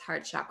shoulders,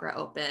 heart chakra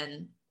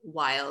open,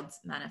 wild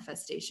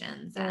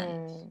manifestations.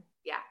 And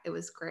yeah, it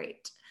was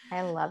great.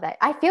 I love that.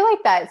 I feel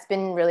like that's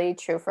been really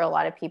true for a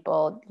lot of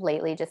people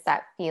lately. Just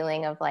that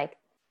feeling of like,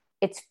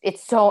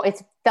 it's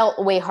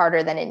felt way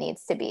harder than it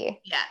needs to be.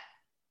 Yeah,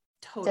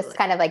 totally. Just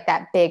kind of like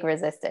that big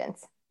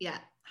resistance. Yeah,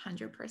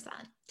 100%.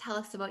 Tell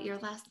us about your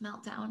last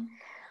meltdown.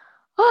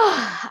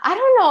 I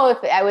don't know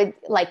if I would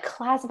like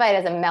classify it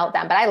as a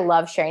meltdown, but I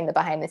love sharing the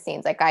behind the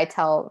scenes. Like I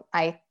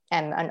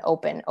am an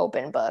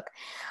open book,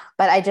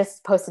 but I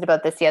just posted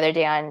about this the other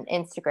day on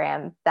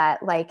Instagram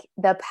that like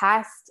the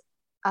past,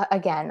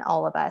 again,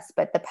 all of us,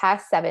 but the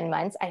past 7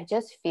 months, I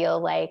just feel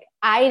like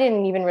I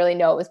didn't even really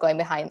know what was going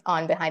behind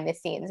the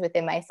scenes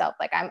within myself.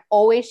 Like I'm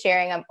always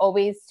sharing, I'm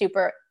always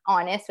super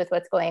honest with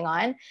what's going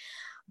on.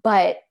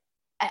 But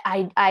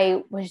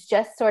I was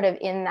just sort of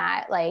in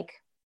that like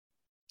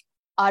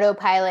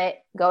autopilot,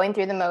 going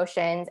through the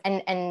motions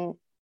and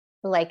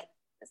like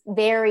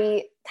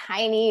very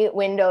tiny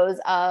windows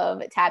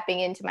of tapping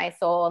into my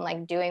soul and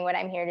like doing what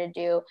I'm here to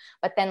do.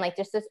 But then like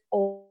just this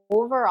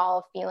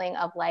overall feeling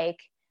of like,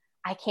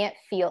 I can't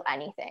feel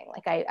anything.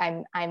 Like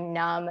I'm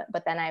numb,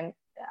 but then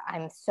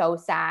I'm so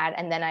sad.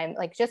 And then I'm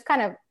like, just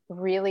kind of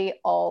really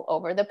all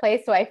over the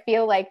place. So I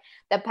feel like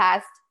the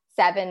past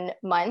 7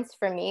 months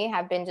for me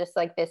have been just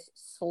like this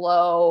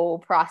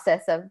slow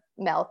process of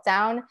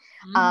meltdown.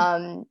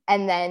 And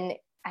then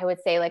I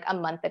would say like a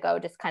month ago,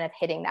 just kind of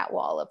hitting that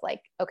wall of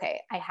like, okay,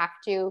 I have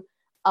to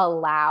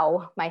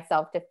allow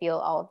myself to feel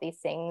all of these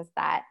things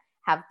that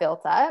have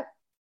built up,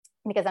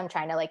 because I'm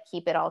trying to like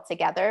keep it all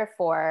together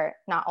for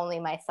not only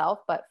myself,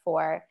 but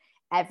for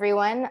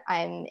everyone.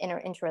 I'm in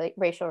an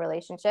interracial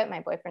relationship. My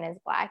boyfriend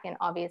is Black, and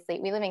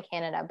obviously we live in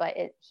Canada, but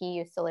he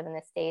used to live in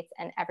the States,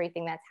 and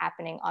everything that's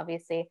happening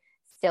obviously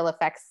still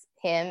affects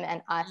him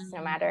and us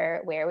no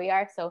matter where we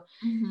are. So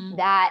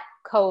that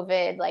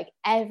COVID, like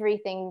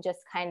everything just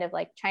kind of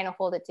like trying to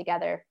hold it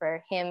together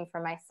for him,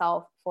 for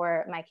myself,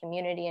 for my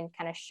community, and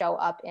kind of show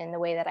up in the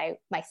way that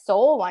my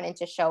soul wanted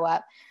to show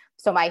up.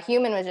 So my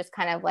human was just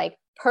kind of like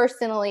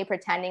personally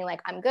pretending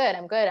like I'm good.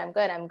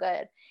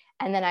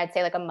 And then I'd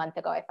say like a month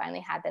ago, I finally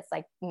had this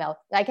like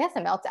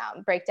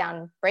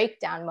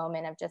breakdown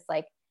moment of just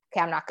like,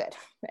 okay, I'm not good.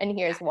 And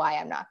here's why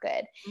I'm not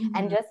good.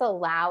 And just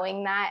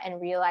allowing that and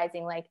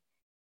realizing like,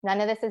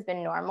 none of this has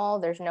been normal.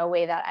 There's no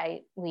way that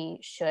we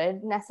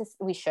should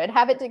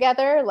have it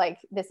together. Like,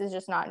 this is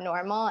just not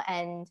normal.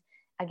 And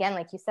again,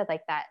 like you said,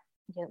 like that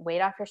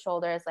weight off your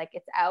shoulders, like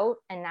it's out.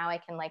 And now I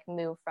can like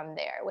move from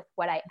there with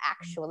what I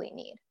actually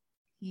need.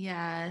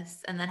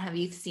 Yes. And then have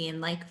you seen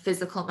like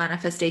physical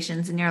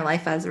manifestations in your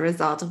life as a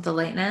result of the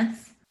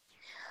lightness?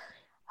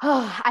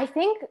 Oh, I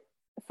think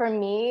for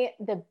me,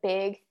 the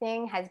big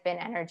thing has been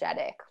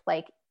energetic.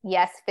 Like,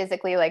 yes,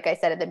 physically, like I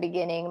said at the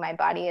beginning, my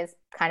body has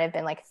kind of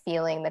been like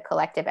feeling the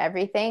collective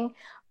everything.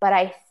 But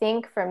I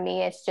think for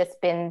me, it's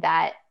just been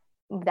that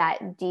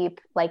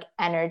deep, like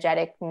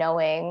energetic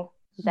knowing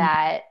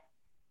that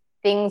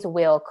things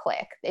will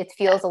click. It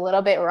feels a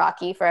little bit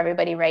rocky for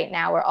everybody right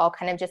now. We're all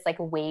kind of just like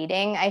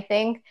waiting, I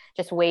think,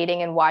 just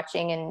waiting and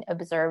watching and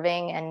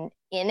observing and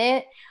in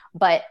it.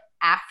 But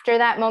after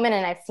that moment,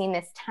 and I've seen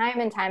this time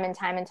and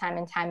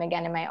time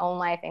again in my own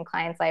life, in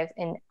clients' lives,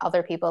 in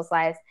other people's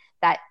lives,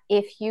 that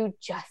if you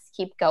just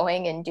keep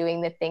going and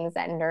doing the things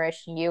that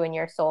nourish you and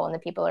your soul and the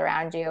people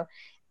around you,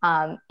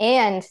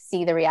 and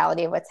see the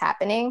reality of what's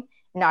happening,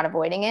 not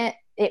avoiding it,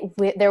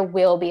 there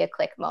will be a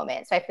click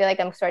moment. So I feel like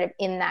I'm sort of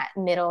in that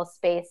middle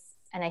space.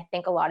 And I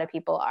think a lot of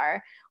people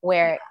are,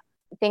 where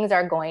things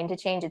are going to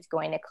change. It's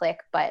going to click,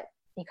 but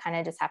you kind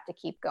of just have to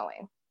keep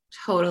going.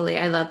 Totally.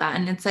 I love that.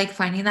 And it's like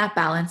finding that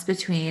balance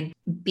between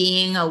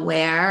being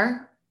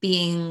aware,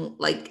 being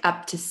like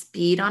up to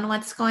speed on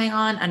what's going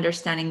on,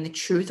 understanding the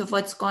truth of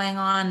what's going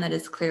on. That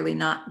is clearly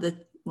not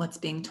what's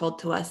being told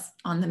to us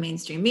on the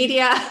mainstream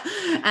media.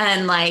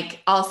 And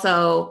like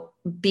also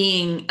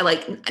being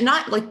like,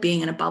 not like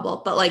being in a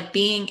bubble, but like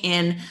being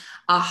in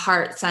a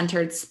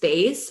heart-centered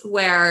space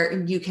where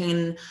you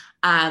can,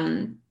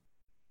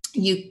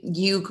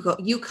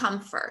 you come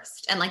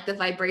first, and like the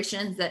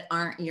vibrations that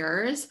aren't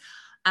yours,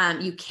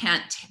 you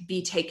can't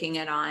be taking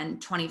it on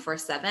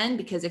 24/7,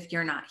 because if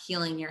you're not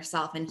healing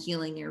yourself and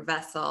healing your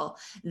vessel,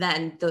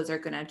 then those are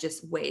going to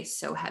just weigh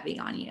so heavy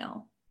on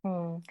you.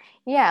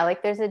 Yeah,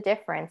 like there's a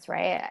difference,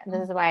 right?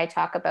 This is why I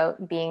talk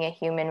about being a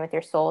human with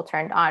your soul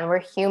turned on. We're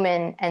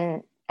human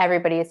and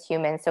everybody is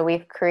human. So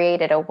we've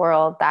created a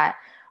world that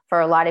for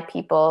a lot of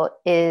people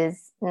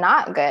is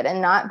not good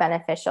and not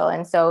beneficial.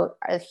 And so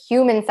our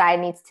human side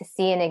needs to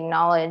see and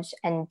acknowledge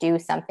and do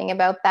something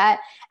about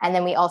that. And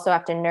then we also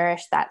have to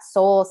nourish that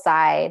soul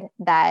side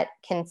that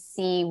can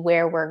see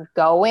where we're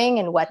going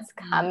and what's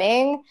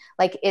coming.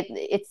 Like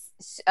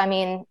I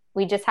mean,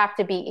 we just have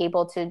to be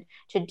able to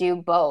do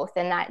both.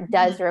 And that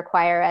does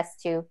require us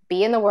to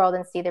be in the world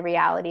and see the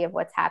reality of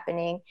what's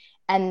happening.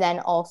 And then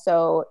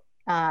also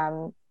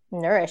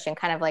nourish and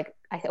kind of like,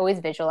 I always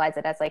visualize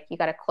it as like, you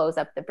got to close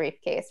up the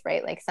briefcase,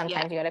 right? Like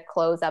sometimes you got to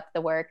close up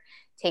the work,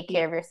 take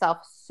care of yourself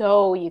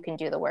so you can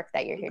do the work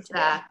that you're here to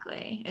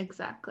do.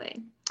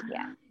 Exactly.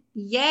 Yeah.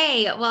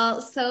 Yay.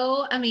 Well,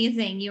 so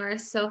amazing. You are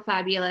so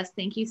fabulous.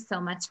 Thank you so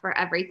much for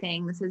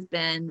everything. This has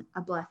been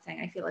a blessing.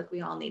 I feel like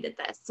we all needed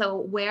this. So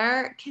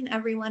where can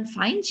everyone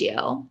find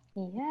you?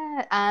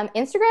 Yeah.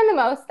 Instagram the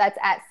most. That's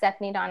at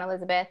Stephanie Dawn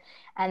Elizabeth.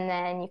 And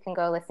then you can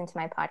go listen to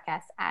my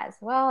podcast as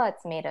well.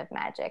 It's Made of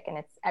Magic, and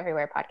it's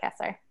everywhere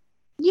podcasts are.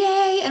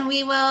 Yay. And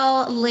we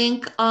will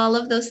link all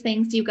of those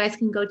things. You guys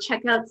can go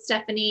check out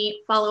Stephanie,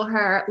 follow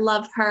her,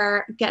 love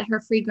her, get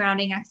her free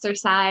grounding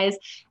exercise,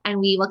 and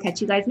we will catch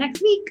you guys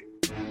next week.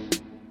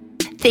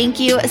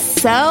 Thank you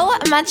so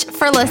much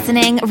for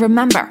listening.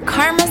 Remember,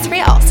 karma's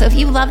real. So if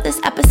you love this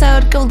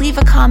episode, go leave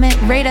a comment,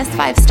 rate us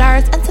 5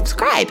 stars, and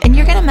subscribe. And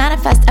you're going to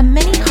manifest a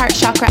mini heart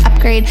chakra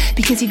upgrade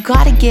because you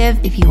got to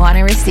give if you want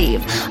to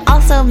receive.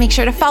 Also, make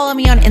sure to follow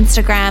me on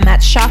Instagram at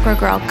Chakra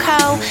Girl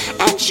Co.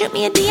 and shoot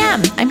me a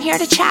DM. I'm here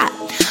to chat.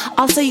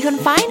 Also, you can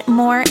find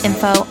more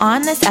info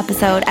on this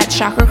episode at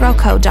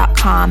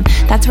chakragirlco.com.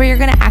 That's where you're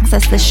going to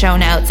access the show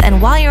notes. And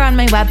while you're on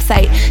my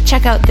website,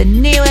 check out the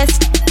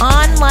newest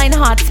online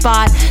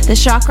hotspot, the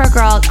Chakra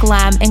Girl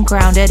Glam and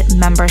Grounded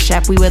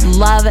membership. We would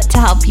love to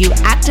help you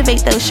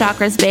activate those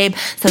chakras, babe.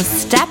 So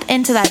step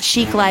into that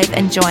chic life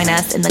and join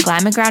us in the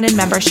Glam and Grounded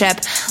membership.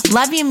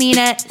 Love you, mean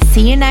it.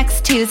 See you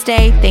next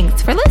Tuesday.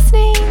 Thanks for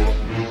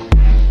listening.